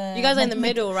the... You guys are in the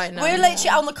middle right now. We're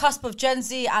literally on the cusp of Gen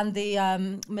Z and the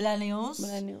millennials.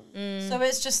 So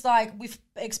it's just like, we've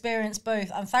experienced both.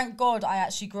 And thank God I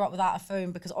actually grew up without a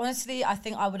phone, because honestly, I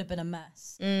think I would have been a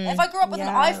mess. If I grew up with an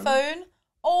iPhone,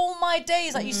 all my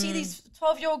days, like you see these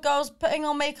 12-year-old girls putting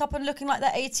on makeup and looking like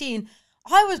they're 18.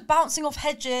 I was bouncing off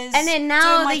hedges. And then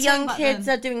now the young kids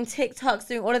are doing TikToks,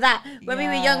 doing all of that. When we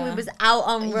were young, we was out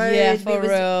on road. Yeah, for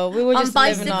real. We were just on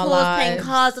living our bicycles, lives. playing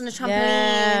cars on the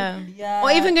trampoline. Yeah.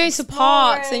 Or even going to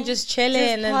parks and just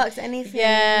chilling. Parks, anything.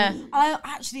 Yeah. I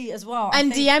actually as well.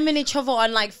 And DMing each other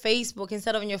on like Facebook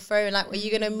instead of on your phone. Like, are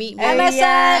you going to meet me? MSN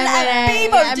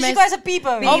and Bebo. Did you guys have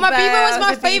Bebo? Oh, my Bebo was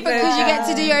my favourite because you get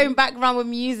to do your own background with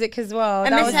music as well.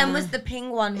 MSN was the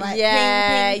ping one, like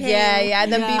yeah, ping. Yeah.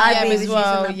 And then BBM as well.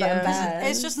 Yeah.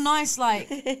 It's just nice, like,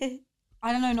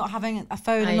 I don't know, not having a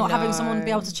phone and not having someone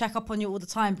be able to check up on you all the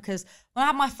time. Because when I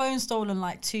had my phone stolen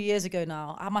like 2 years ago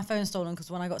now, I had my phone stolen because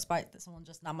when I got spiked that someone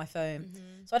just nabbed my phone.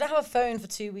 So I didn't have a phone for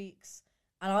 2 weeks.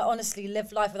 And I honestly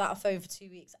lived life without a phone for 2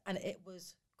 weeks. And it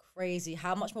was crazy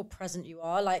how much more present you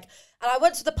are. Like, and I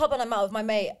went to the pub and I'm out with my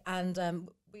mate and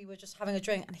we were just having a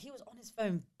drink and he was on his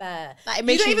phone bare. Like, it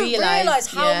makes you don't even realise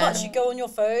how yeah. much you go on your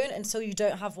phone until you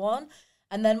don't have one.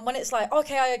 And then when it's like,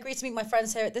 okay, I agree to meet my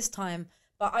friends here at this time,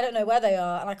 but I don't know where they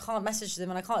are, and I can't message them,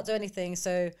 and I can't do anything.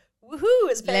 So woohoo!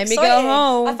 It's been Let exciting. me go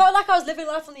home. I felt like I was living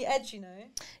life on the edge, you know.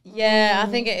 Yeah, I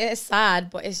think it is sad,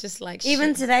 but it's just like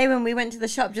even today when we went to the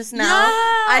shop just now,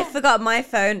 Yeah. I forgot my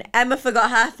phone. Emma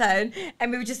forgot her phone,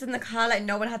 and we were just in the car like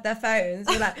no one had their phones.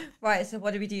 We were like, right, so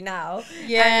what do we do now?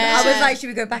 Yeah. And I was like, should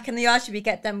we go back in the yard? Should we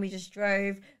get them? We just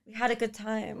drove. We had a good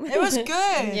time. It was good.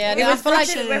 Yeah, It no, I was feel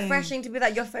like refreshing to be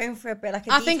like your phone for a bit, like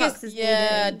a I detox think it's is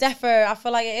needed. defo. I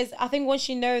feel like it is. I think once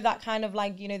you know that kind of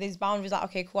like, you know, these boundaries, like,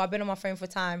 okay, cool, I've been on my phone for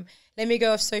time. Let me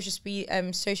go off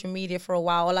social media for a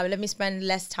while. Or like, let me spend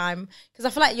less time, because I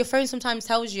feel like your phone sometimes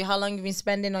tells you how long you've been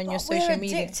spending on your social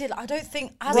media. We're addicted. I don't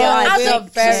think as We are a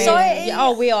society.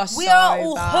 Yeah, we are. We so are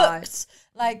all bad. hooked.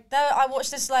 Like I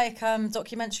watched this like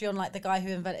documentary on like the guy who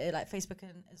invented like Facebook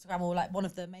and Instagram, or like one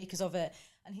of the makers of it,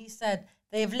 and he said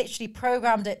they have literally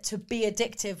programmed it to be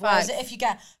addictive. Whereas Right. if you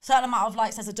get a certain amount of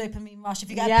likes, there's a dopamine rush. If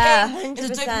you get Yeah, a ping, there's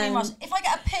a 100%. dopamine rush. If I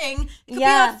get a ping, it could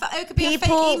Yeah. be a fake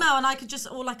People- email, and I could just,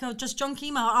 or like a just junk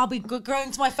email. I'll be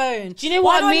going to my phone. Do you know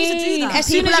Why what do I need to do mean? that? As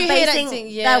soon People as are you hear that basing thing,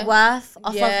 yeah. their worth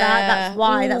off of that. That's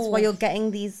why. That's Ooh. why you're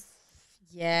getting these.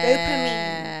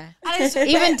 Yeah. And it's-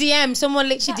 Even DM, someone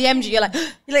literally DM'd you, you're like,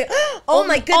 You're like, oh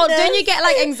my goodness. oh, don't you get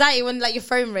like anxiety when like your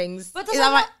phone rings? But Is does that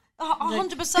that right? 100%?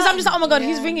 Because I'm just like, oh my god,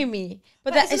 who's ringing me?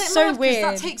 But that isn't is it so mad? 'Cause weird.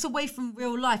 That takes away from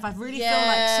real life. I really feel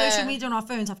Yeah. like social media on our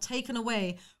phones have taken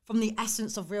away from the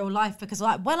essence of real life. Because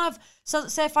like when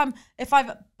say if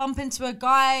I bump into a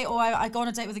guy, or I go on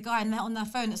a date with a guy and they're on their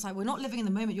phone, it's like we're not living in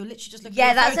the moment. You're literally just looking. Yeah,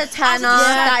 at your that's phone. a turn As off.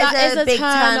 Yeah, That is a big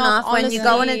turn off when you go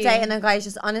on a honestly. date and a guy's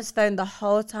just on his phone the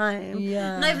whole time.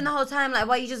 Yeah. Not even the whole time. Like,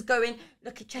 why you just going,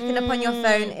 checking up on your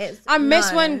phone? It's I miss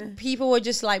no. when people were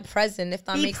just like present, if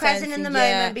that Be makes sense. present in the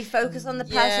Yeah. moment. Be focused on the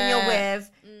person you're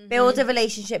with. Build a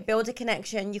relationship. Build a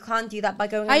connection. You can't do that by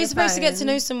going. How on are you your supposed to get to phone.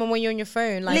 know someone when you're on your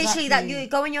phone? Like Literally, that you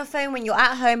go on your phone when you're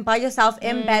at home by yourself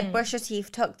in bed, brush your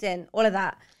teeth, tucked in, all of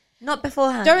that. Not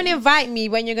beforehand. Don't invite me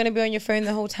when you're going to be on your phone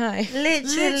the whole time.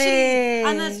 Literally.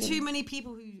 And there's too many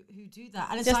people who do that.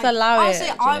 And it's Just like, allow I'll it, say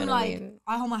do you I'm know what I like, mean?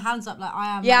 I hold my hands up like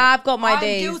I am. Yeah, like, I've got my I'm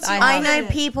days. guilty I of I know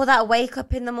it. people that wake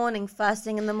up in the morning, first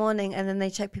thing in the morning, and then they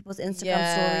check people's Instagram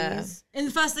Yeah. stories. In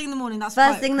the first thing in the morning, that's First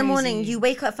quite thing in the morning, crazy. you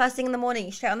wake up first thing in the morning,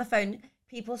 straight on the phone,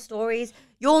 people's stories.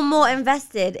 You're more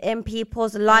invested in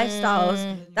people's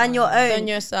lifestyles than your own. Than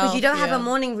yourself, Because you don't have yeah. a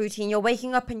morning routine. You're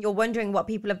waking up and you're wondering what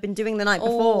people have been doing the night Oh,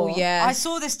 before. yeah. I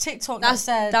saw this TikTok that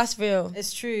said That's real.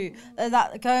 it's true.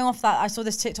 That going off that, I saw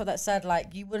this TikTok that said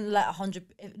like you wouldn't let 100.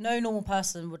 No normal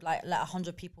person would like let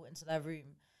 100 people into their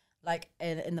room, like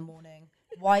in the morning.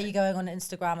 Why are you going on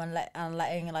Instagram and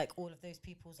letting like all of those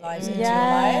people's lives into your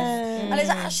life? And it's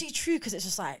actually true, because it's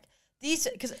just like these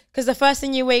Because the first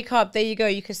thing you wake up, there you go.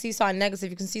 You can see something negative.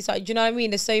 You can see something. Do you know what I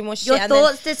mean? There's so much Your shit.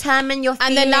 thoughts determine your feelings.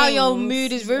 And then now your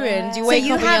mood is ruined. You So wake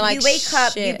you up and you're like, you wake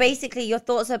up, you shit. basically, your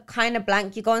thoughts are kind of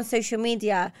blank. You go on social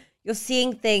media, you're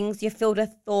seeing things, you're filled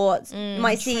with thoughts. You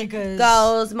might see Triggers.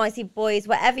 girls, might see boys,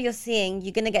 whatever you're seeing,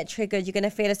 you're going to get triggered. You're going to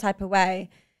feel a type of way.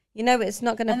 You know, it's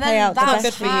not going to and play then out the that's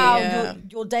best for you. how yeah.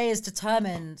 your day is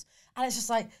determined. And it's just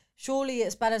like, surely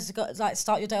it's better to go, like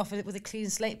start your day off with a clean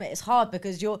slate, but it's hard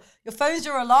because your phone's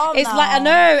your alarm. It's now. like, I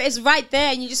know, it's right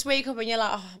there. And you just wake up and you're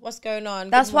like, oh, what's going on?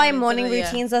 That's Good why morning, morning yeah.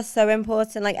 routines are so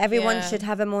important. Like, everyone Yeah. should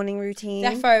have a morning routine.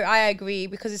 Defo, I agree,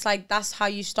 because it's like that's how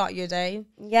you start your day.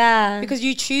 Yeah. Because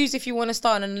you choose if you want to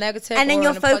start on a negative, And then or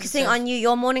you're on a focusing positive. on you.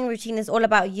 Your morning routine is all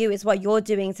about you. It's what you're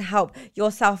doing to help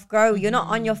yourself grow. You're not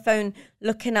on your phone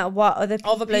looking at what other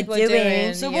people, people are are doing.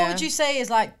 doing. So Yeah. what would you say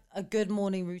is like a good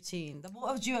morning routine?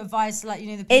 What would you advise, like, you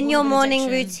know, the people In your with morning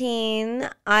addiction? routine,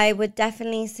 I would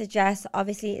definitely suggest,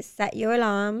 obviously, set your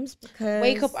alarms, because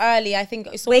Wake up early. I think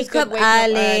it's always wake good up waking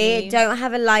early. Don't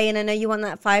have a lie-in. I know you want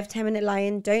that 5-10 minute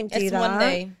lie-in. Don't do It's that.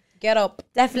 Monday. Get up.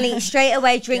 Definitely straight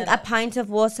away drink a pint of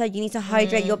water. You need to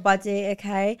hydrate your body,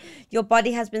 okay? Your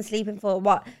body has been sleeping for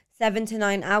what? 7 to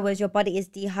 9 hours. Your body is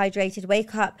dehydrated.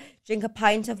 Wake up, drink a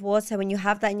pint of water. When you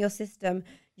have that in your system,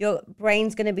 your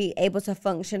brain's going to be able to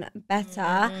function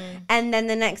better. And then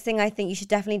the next thing I think you should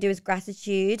definitely do is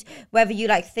gratitude. Whether you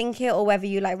like think it or whether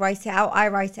you like write it out. I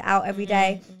write it out every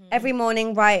day. Every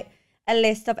morning, write a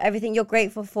list of everything you're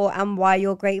grateful for and why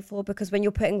you're grateful. Because when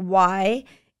you're putting why,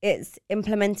 it's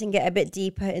implementing it a bit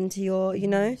deeper into your, you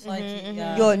know,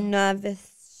 your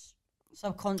nervous.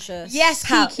 Subconscious. Yes,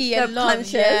 Kiki. I love.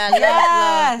 Subconscious. Yeah, love,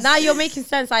 Yes. love. Now you're making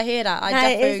sense. I hear that. I No, it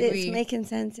definitely is, agree. it's making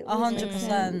sense. It always makes 100%.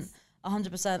 sense.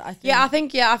 100%. I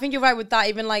think. I think you're right with that.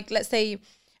 Even like, let's say,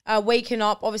 waking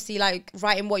up, obviously like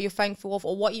writing what you're thankful of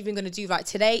or what you're even going to do right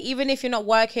today. Even if you're not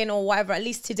working or whatever, at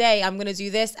least today I'm going to do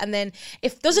this. And then it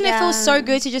feel so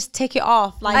good to just tick it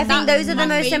off. Like I think those are the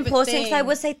most important things. I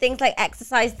would say things like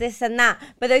exercise, this and that,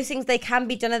 but those things, they can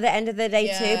be done at the end of the day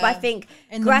too. But I think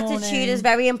gratitude is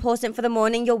very important for the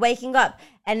morning. You're waking up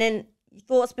and then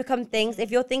thoughts become things.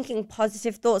 If you're thinking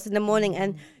positive thoughts in the morning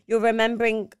and you're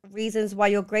remembering reasons why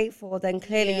you're grateful, then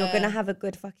clearly you're gonna have a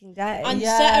good fucking day. And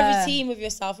set a routine with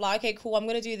yourself, like, okay, cool, I'm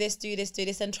gonna do this,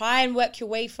 and try and work your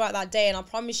way throughout that day. And I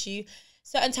promise you,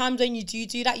 certain times when you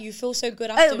do that, you feel so good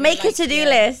after. Make a to-do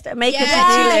list. Make a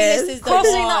to-do list.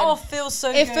 Crossing that off feels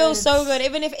so good. It feels so good.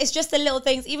 Even if it's just the little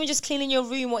things, even just cleaning your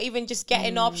room or even just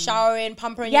getting up, showering,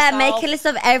 pampering yourself. Yeah, make a list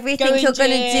of everything you're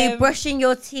going to do, brushing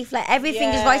your teeth, like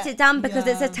everything, just write it down because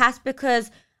it's a task.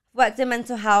 Because I've worked in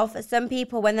mental health, some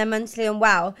people, when they're mentally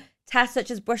unwell, tasks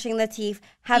such as brushing their teeth,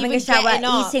 having a shower,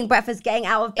 eating breakfast, getting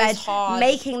out of bed,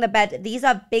 making the bed. These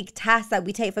are big tasks that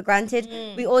we take for granted.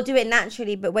 We all do it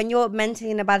naturally, but when you're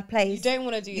mentally in a bad place, you don't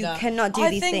want to do that. You cannot do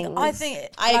these things. I think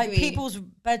like agree. People's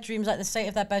bedrooms, like the state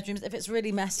of their bedrooms, if it's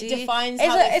really messy, it defines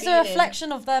it's a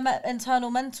reflection of their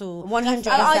internal mental. 100%. And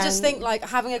I just think like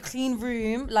having a clean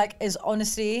room like is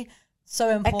honestly so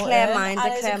important. A clear mind,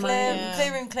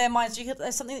 clear room, clear mind. So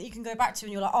there's something that you can go back to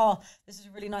and you're like, oh, this is a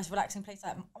really nice, relaxing place.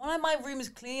 Like when my room is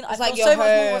clean, I feel so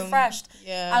much more refreshed.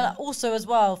 Yeah. And also as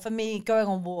well, for me, going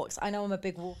on walks, I know I'm a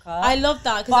big walker. I love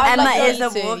that because Emma is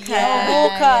a walker.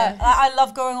 Yeah. I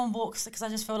love going on walks because I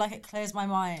just feel like it clears my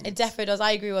mind. It definitely does.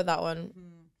 I agree with that one.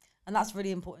 And that's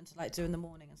really important to like do in the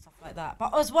morning and stuff like that.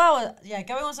 But as well,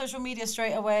 going on social media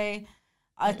straight away,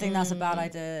 I think that's a bad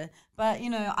idea. But,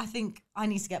 you know, I think I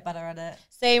need to get better at it.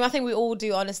 Same. I think we all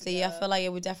do, honestly. Yeah. I feel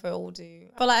like we definitely all do.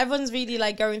 I feel like everyone's really,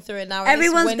 like, going through it now.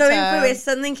 Everyone's going through it.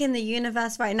 Something in the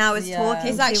universe right now is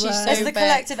talking. It's actually so it's the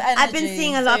collective energy. I've been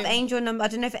seeing a lot of angel numbers. I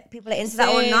don't know if people are into that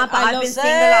or not, but I've been seeing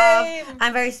a lot of...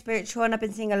 I'm very spiritual and I've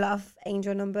been seeing a lot of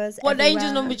angel numbers. What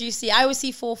angel number do you see? I always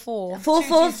see 44.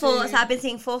 444. So I've been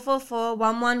seeing 444,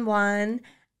 111,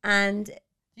 and...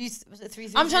 Was it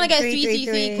 333? I'm trying to get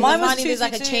 333. Mine was 222.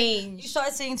 Like a change. You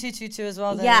started seeing 222 as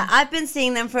well then. Yeah, I've been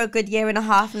seeing them for a good year and a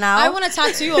half now. I want a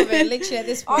tattoo of it, literally, at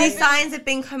this point. These signs have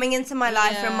been coming into my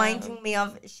life, reminding me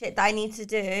of shit that I need to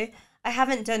do. I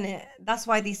haven't done it. That's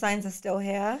why these signs are still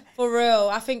here. For real.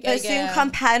 I think they'll soon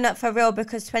come pattern up for real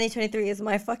because 2023 is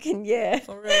my fucking year.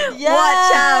 For real. Yeah.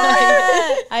 Watch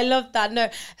out. I love that. No.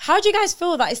 How do you guys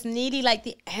feel that it's nearly like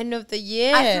the end of the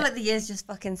year? I feel like the year's just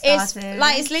fucking started.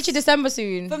 It's literally December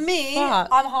soon. For me,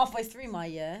 I'm halfway through my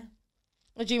year.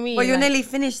 What do you mean? Well, you're nearly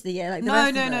finished the year. Like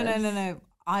No.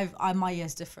 My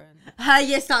year's different. Her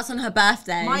year starts on her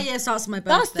birthday. My year starts on my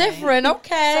birthday. That's different.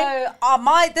 Okay.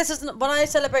 So this is when I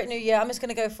celebrate New Year. I'm just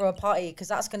gonna go for a party because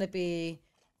that's gonna be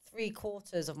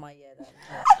 3/4 of my year. Then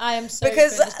I am so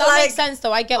because that makes sense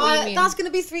though. I get what you mean. That's gonna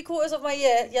be 3/4 of my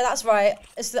year. Yeah, that's right.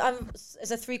 It's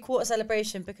a 3/4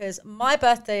 celebration because my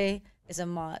birthday is in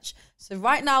March. So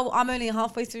right now I'm only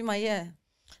halfway through my year.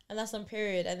 And that's on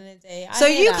period at the end of the day. So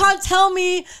you can't tell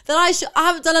me that I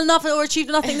haven't done enough or achieved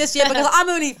nothing this year because I'm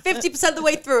only 50% the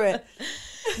way through it.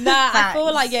 Nah, I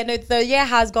feel like the year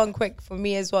has gone quick for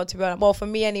me as well, to be honest. Well, for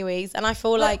me anyways. And I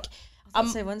feel like I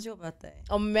was say, when's your birthday?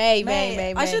 On May.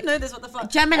 I should know this. What the fuck?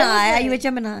 Gemini. Are you a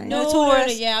Gemini? No,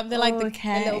 Taurus. Yeah, I'm the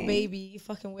little baby. You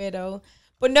fucking weirdo.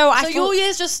 But no, So your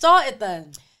year's just started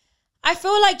then. I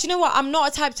feel like, do you know what? I'm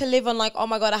not a type to live on like, oh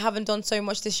my God, I haven't done so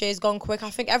much this year. It's gone quick.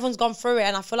 I think everyone's gone through it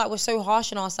and I feel like we're so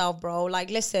harsh on ourselves, bro. Like,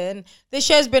 listen, this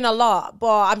year's been a lot,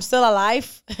 but I'm still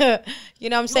alive. You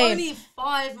know what I'm saying? Only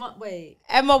 5 months. Wait.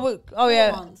 Emma,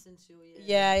 4 months into your year.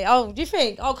 Yeah. Oh, do you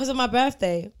think? Oh, because of my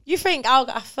birthday. You think?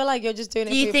 I feel like you're just doing it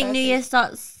Do you think New Year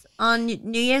starts on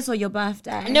New Year's or your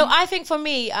birthday? No, I think for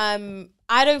me,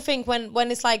 I don't think when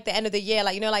it's like the end of the year,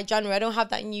 like, you know, like January, I don't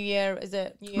have that New Year. Is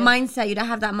it New Year? Mindset? You don't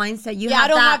have that mindset. I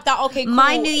don't have that. Okay, cool.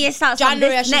 My New Year starts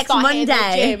January, on this next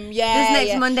Monday. Yeah, this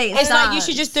next Monday. It's like you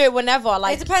should just do it whenever.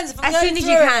 Like, it depends. If I'm as soon as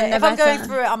you can. If I'm going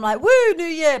through it, I'm like, woo, New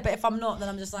Year. But if I'm not, then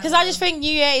I'm just like. Because I just think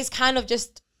New Year is kind of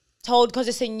just told because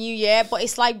it's a new year, but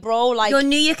it's like, bro, like your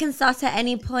new year can start at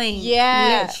any point.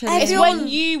 Yeah, literally. It's when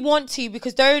you want to,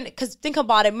 because think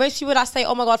about it. Most people that say,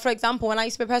 oh my God, for example, when I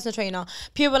used to be a personal trainer,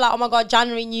 people were like, oh my God,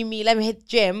 January, new me, let me hit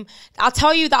gym. I'll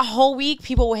tell you that whole week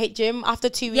people will hit gym after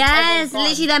 2 weeks. Yes,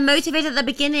 literally they're motivated at the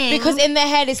beginning because in their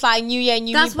head it's like new year, new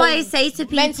me. That's why I say to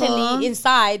people, mentally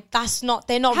inside,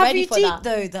 they're not ready for that.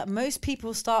 Though that most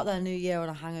people start their new year on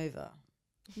a hangover.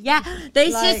 Yeah,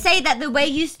 they should say that the way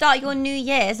you start your New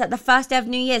Year's, like the first day of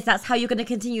New Year's, that's how you're going to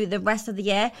continue the rest of the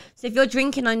year. So if you're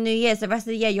drinking on New Year's, the rest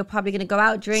of the year, you're probably going to go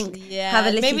out, drink, have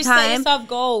a little time. Maybe set yourself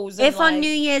goals. If on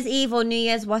New Year's Eve or New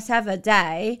Year's whatever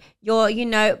day, you're, you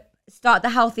know, start the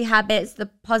healthy habits, the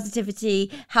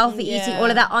positivity, healthy eating, all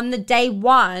of that on the day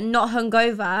one, not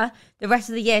hungover. The rest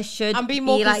of the year should be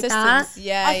more like that.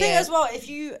 Yeah, I think as well, if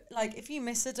you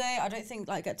miss a day, I don't think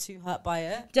get too hurt by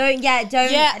it. Don't. Yeah,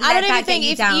 I don't even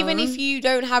think even if you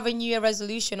don't have a New Year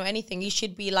resolution or anything, you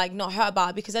should be not hurt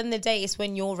about it, because at the end of the day, it's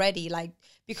when you're ready.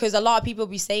 Because a lot of people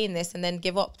be saying this and then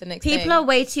give up the next day. People are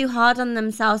way too hard on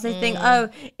themselves. They think, oh,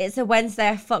 it's a Wednesday,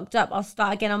 I fucked up, I'll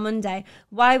start again on Monday.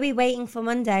 Why are we waiting for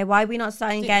Monday? Why are we not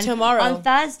starting again tomorrow on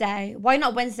Thursday? Why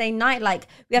not Wednesday night?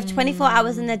 We have 24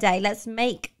 hours in the day. Let's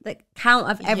make the count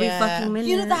of every fucking minute.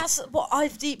 You know, that's what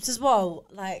I've deeped as well.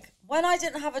 When I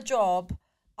didn't have a job,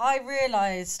 I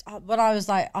realised when I was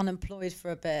unemployed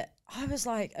for a bit, I was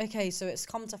like, okay, so it's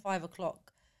come to 5 o'clock.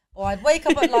 Or I'd wake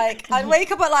up at 1 o'clock. And I'd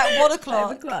wake up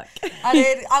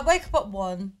at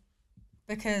 1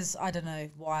 because I don't know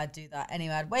why I'd do that.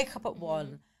 Anyway, I'd wake up at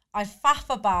 1. I'd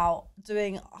faff about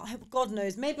doing, God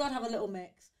knows, maybe I'd have a little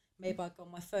mix. Maybe I'd go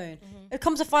on my phone. It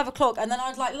comes to 5 o'clock and then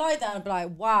I'd lie down and be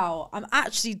like, wow, I'm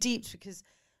actually deep because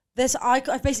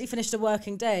I've basically finished a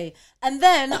working day. And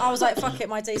then I was like, fuck it,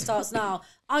 my day starts now.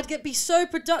 I'd be so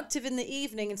productive in the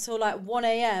evening until 1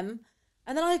 a.m.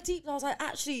 And then I was like,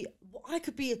 actually, I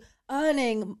could be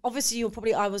earning. Obviously,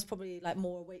 I was probably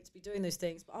more awake to be doing those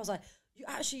things. But I was like, you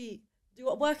actually do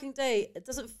a working day. It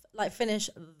doesn't finish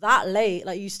that late.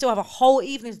 You still have a whole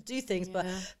evening to do things. Yeah.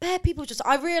 But bare people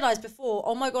I realized before,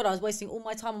 oh my God, I was wasting all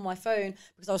my time on my phone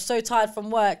because I was so tired from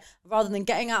work, rather than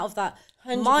getting out of that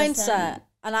 100%. Mindset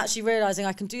and actually realizing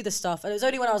I can do this stuff. And it was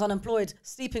only when I was unemployed,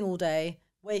 sleeping all day,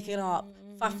 waking up,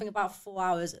 faffing about 4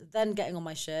 hours, then getting on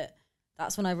my shit.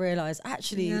 That's when I realised,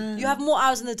 actually, you have more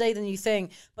hours in the day than you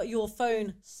think, but your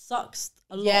phone sucks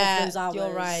a lot of those hours. You're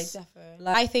right, definitely.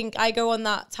 I think I go on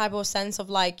that type of sense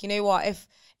of you know what,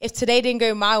 if today didn't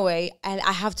go my way, and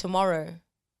I have tomorrow.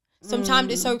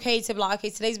 Sometimes it's okay to be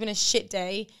okay, today's been a shit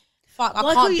day. Fuck,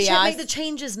 I can't be make the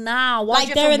changes now? Why do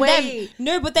you have to wait?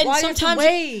 No, but then sometimes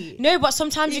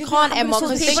you can't, Emma,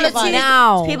 because people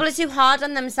are too hard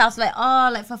on themselves.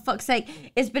 For fuck's sake,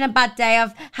 it's been a bad day.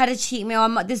 I've had a cheat meal.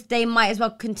 This day might as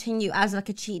well continue as a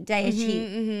cheat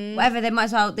day, whatever. They might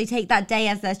as well. They take that day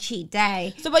as their cheat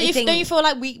day. So, but don't you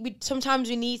feel we sometimes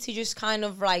we need to just kind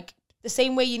of the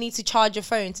same way you need to charge your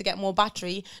phone to get more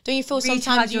battery, don't you feel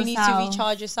sometimes you need to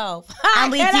recharge yourself?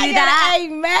 And we do that.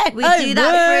 Amen. We do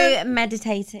that through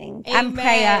meditating and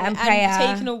prayer and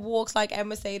taking a walks, like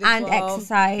Emma said, and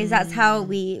exercise. That's how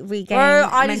we regain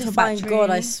I mental need to find battery. God,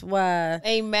 I swear.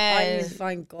 Amen. I need to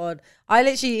find God. I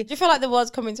literally... Do you feel like the world's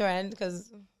coming to an end?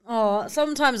 Because... Oh,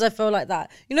 sometimes I feel like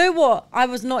that. You know what? I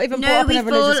was not even brought up in a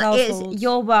religious household. It's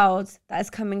your world that is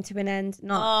coming to an end,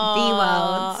 not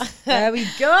the world. There we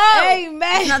go.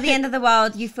 Amen. It's not the end of the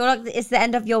world. You feel like it's the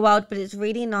end of your world, but it's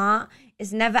really not.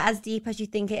 It's never as deep as you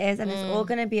think it is, and it's all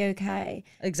gonna be okay.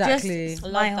 Exactly. Just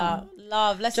smile. Love that.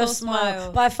 Love. Let's just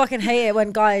smile. But I fucking hate it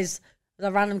when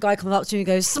a random guy comes up to me and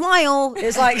goes, smile.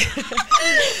 It's like,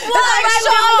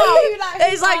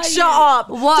 it's like, shut up.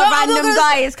 What random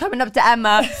guy is coming up to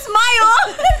Emma?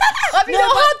 Smile. Have you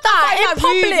not heard that in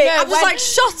public? I'm just like,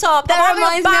 shut up. That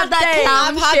reminds me of that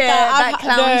clown shit.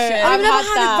 I've never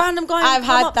had a random guy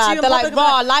come up to you. They're like,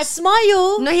 raw, life.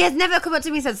 Smile. No, he has never come up to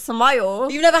me and said,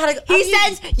 smile. You've never had a... He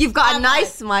says, you've got a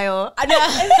nice smile. I know.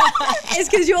 It's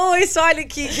because you're always silent,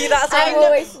 Kiki. That's why I'm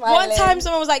always smiling. One time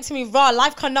someone was like to me, raw,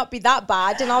 life cannot be that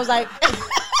bad. And I was like...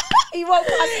 He won't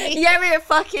pass me. Yeah, it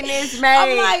fucking is, mate.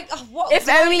 I'm like, oh, what? If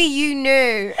only you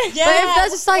knew. Yeah. But if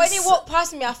there's just when he walked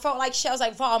past me, I felt like shit. I was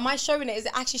like, "Rah, am I showing it? Is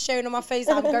it actually showing on my face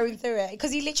that I'm going through it?"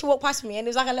 Because he literally walked past me and it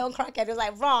was like a little crackhead. It was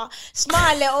like, "Rah,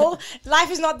 smile, little.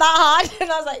 Life is not that hard." And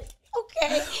I was like,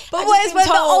 "Okay." But what is when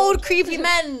the old creepy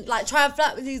men try and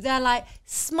flirt with you? They're like,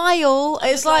 "Smile."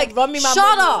 It's like, run me my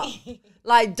shut money.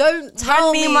 Up. Don't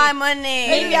tell me my money.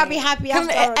 Maybe I'll be happy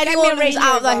after. Anyone who's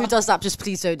out there who does that, just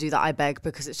please don't do that, I beg,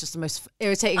 because it's just the most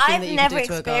irritating thing that you can do to a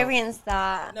girl. I've never experienced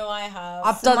that. No, I have.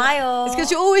 I've done. It's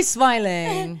because you're always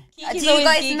smiling. Do you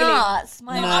guys not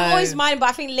smile? No, I'm always smiling, but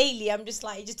I think lately I'm just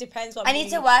it just depends what I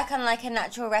need to work on a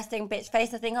natural resting bitch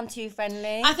face. I think I'm too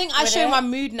friendly. I think I show my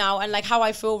mood now and how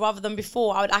I feel rather than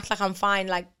before. I would act like I'm fine,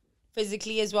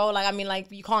 physically as well.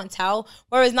 You can't tell.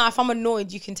 Whereas now, if I'm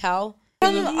annoyed, you can tell.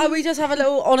 We just have a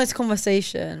little honest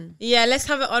conversation. Yeah, let's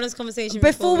have an honest conversation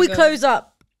before we close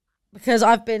up, because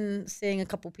I've been seeing a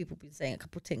couple people saying a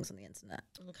couple things on the internet.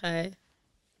 Okay.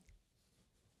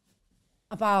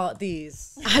 about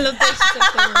these. I love this.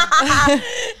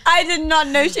 I did not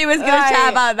know she was going to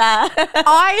chat about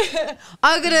that.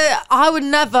 I would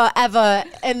never ever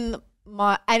in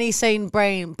my any sane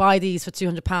brain buy these for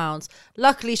 £200.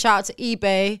 Luckily, shout out to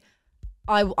eBay.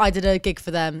 I did a gig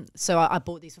for them, so I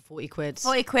bought these for 40 quid.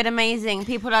 40 quid, amazing.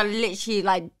 People are literally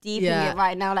like deep in it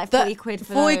right now, like 40 quid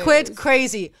for 40 those. quid,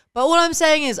 crazy. But all I'm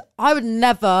saying is, I would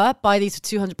never buy these for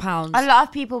 £200. A lot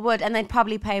of people would, and they'd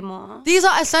probably pay more. These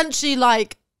are essentially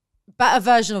like better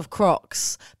version of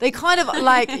Crocs. They kind of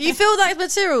like, you feel that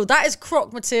material. That is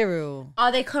Croc material.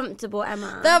 Are they comfortable,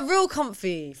 Emma? They're real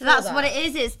comfy. So that's what it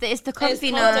is. It's the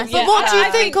comfiness. But what do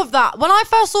you think of that? When I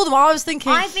first saw them, I was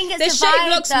thinking, I think it's the shape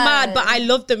looks mad, but I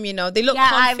love them. You know, they look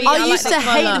comfy. I used to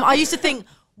hate them. I used to think,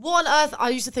 what on earth?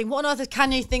 What on earth is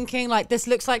Kanye thinking? Like, this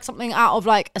looks like something out of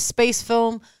like a space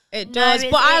film. It does,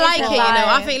 but I like it. You know,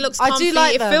 I think it looks comfy. I do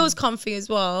like them. It feels comfy as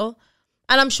well,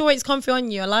 and I'm sure it's comfy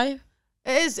on you. Alive.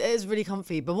 It is really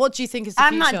comfy. But what do you think is the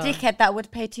I'm future? not a dickhead that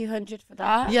would pay 200 for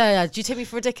that. Yeah. Do you take me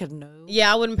for a dickhead? No.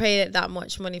 Yeah, I wouldn't pay that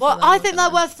much money for them. Well, I think they're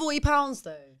worth £40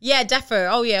 though. Yeah, defo.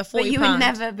 Oh yeah, £40. But you would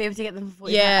never be able to get them for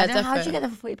 £40. Yeah, defo. How do you get them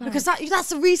for £40? Because that's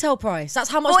the retail price. That's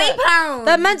how much £40.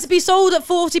 They're meant to be sold at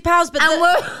 £40, but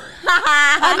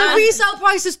and the resale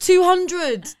price is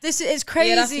 200. This is crazy.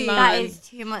 Yeah, that's mad. That is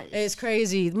too much. It's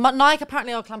crazy. Nike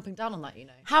apparently are clamping down on that. You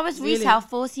know. How is retail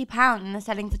 £40 and they're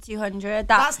selling for 200?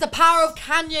 That's the power of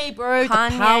Kanye, bro. The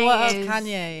power of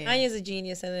Kanye. Kanye's a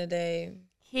genius in a day.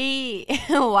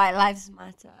 White lives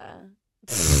matter.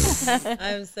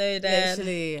 I'm so dead.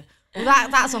 Literally. Well,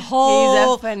 that's a whole.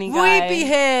 He's a funny guy. We'd be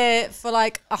here for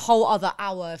like a whole other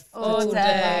hour. All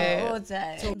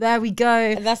day. So there we go.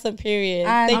 And that's a period.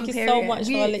 Thank you so much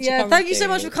for literally coming thank you so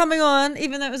much for coming on,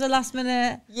 even though it was a last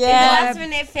minute. Yeah, last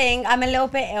minute thing. I'm a little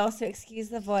bit ill, so excuse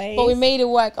the voice. But we made it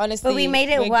work, honestly. But we made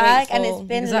it work, and it's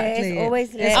been lit. It's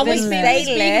always lit. And we've been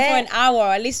speaking for an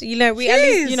hour. At least, you know, at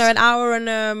least, an hour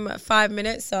and 5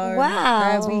 minutes. So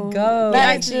wow, there we go.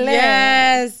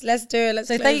 Yes, let's do it.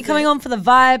 So thank you for coming on for the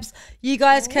vibes. You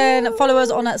guys can follow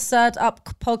us on at Stirred Up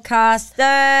Podcast.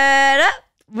 Stirred Up.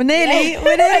 We're nearly. She's in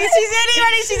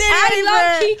I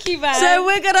love Kiki, man. So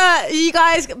we're gonna, you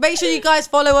guys, make sure you guys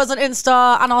follow us on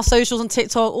Insta and our socials and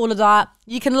TikTok, all of that.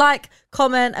 You can like,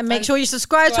 comment, and make sure you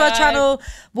subscribe to our channel.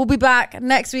 We'll be back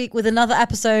next week with another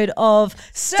episode of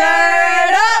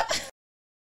Stirred Up.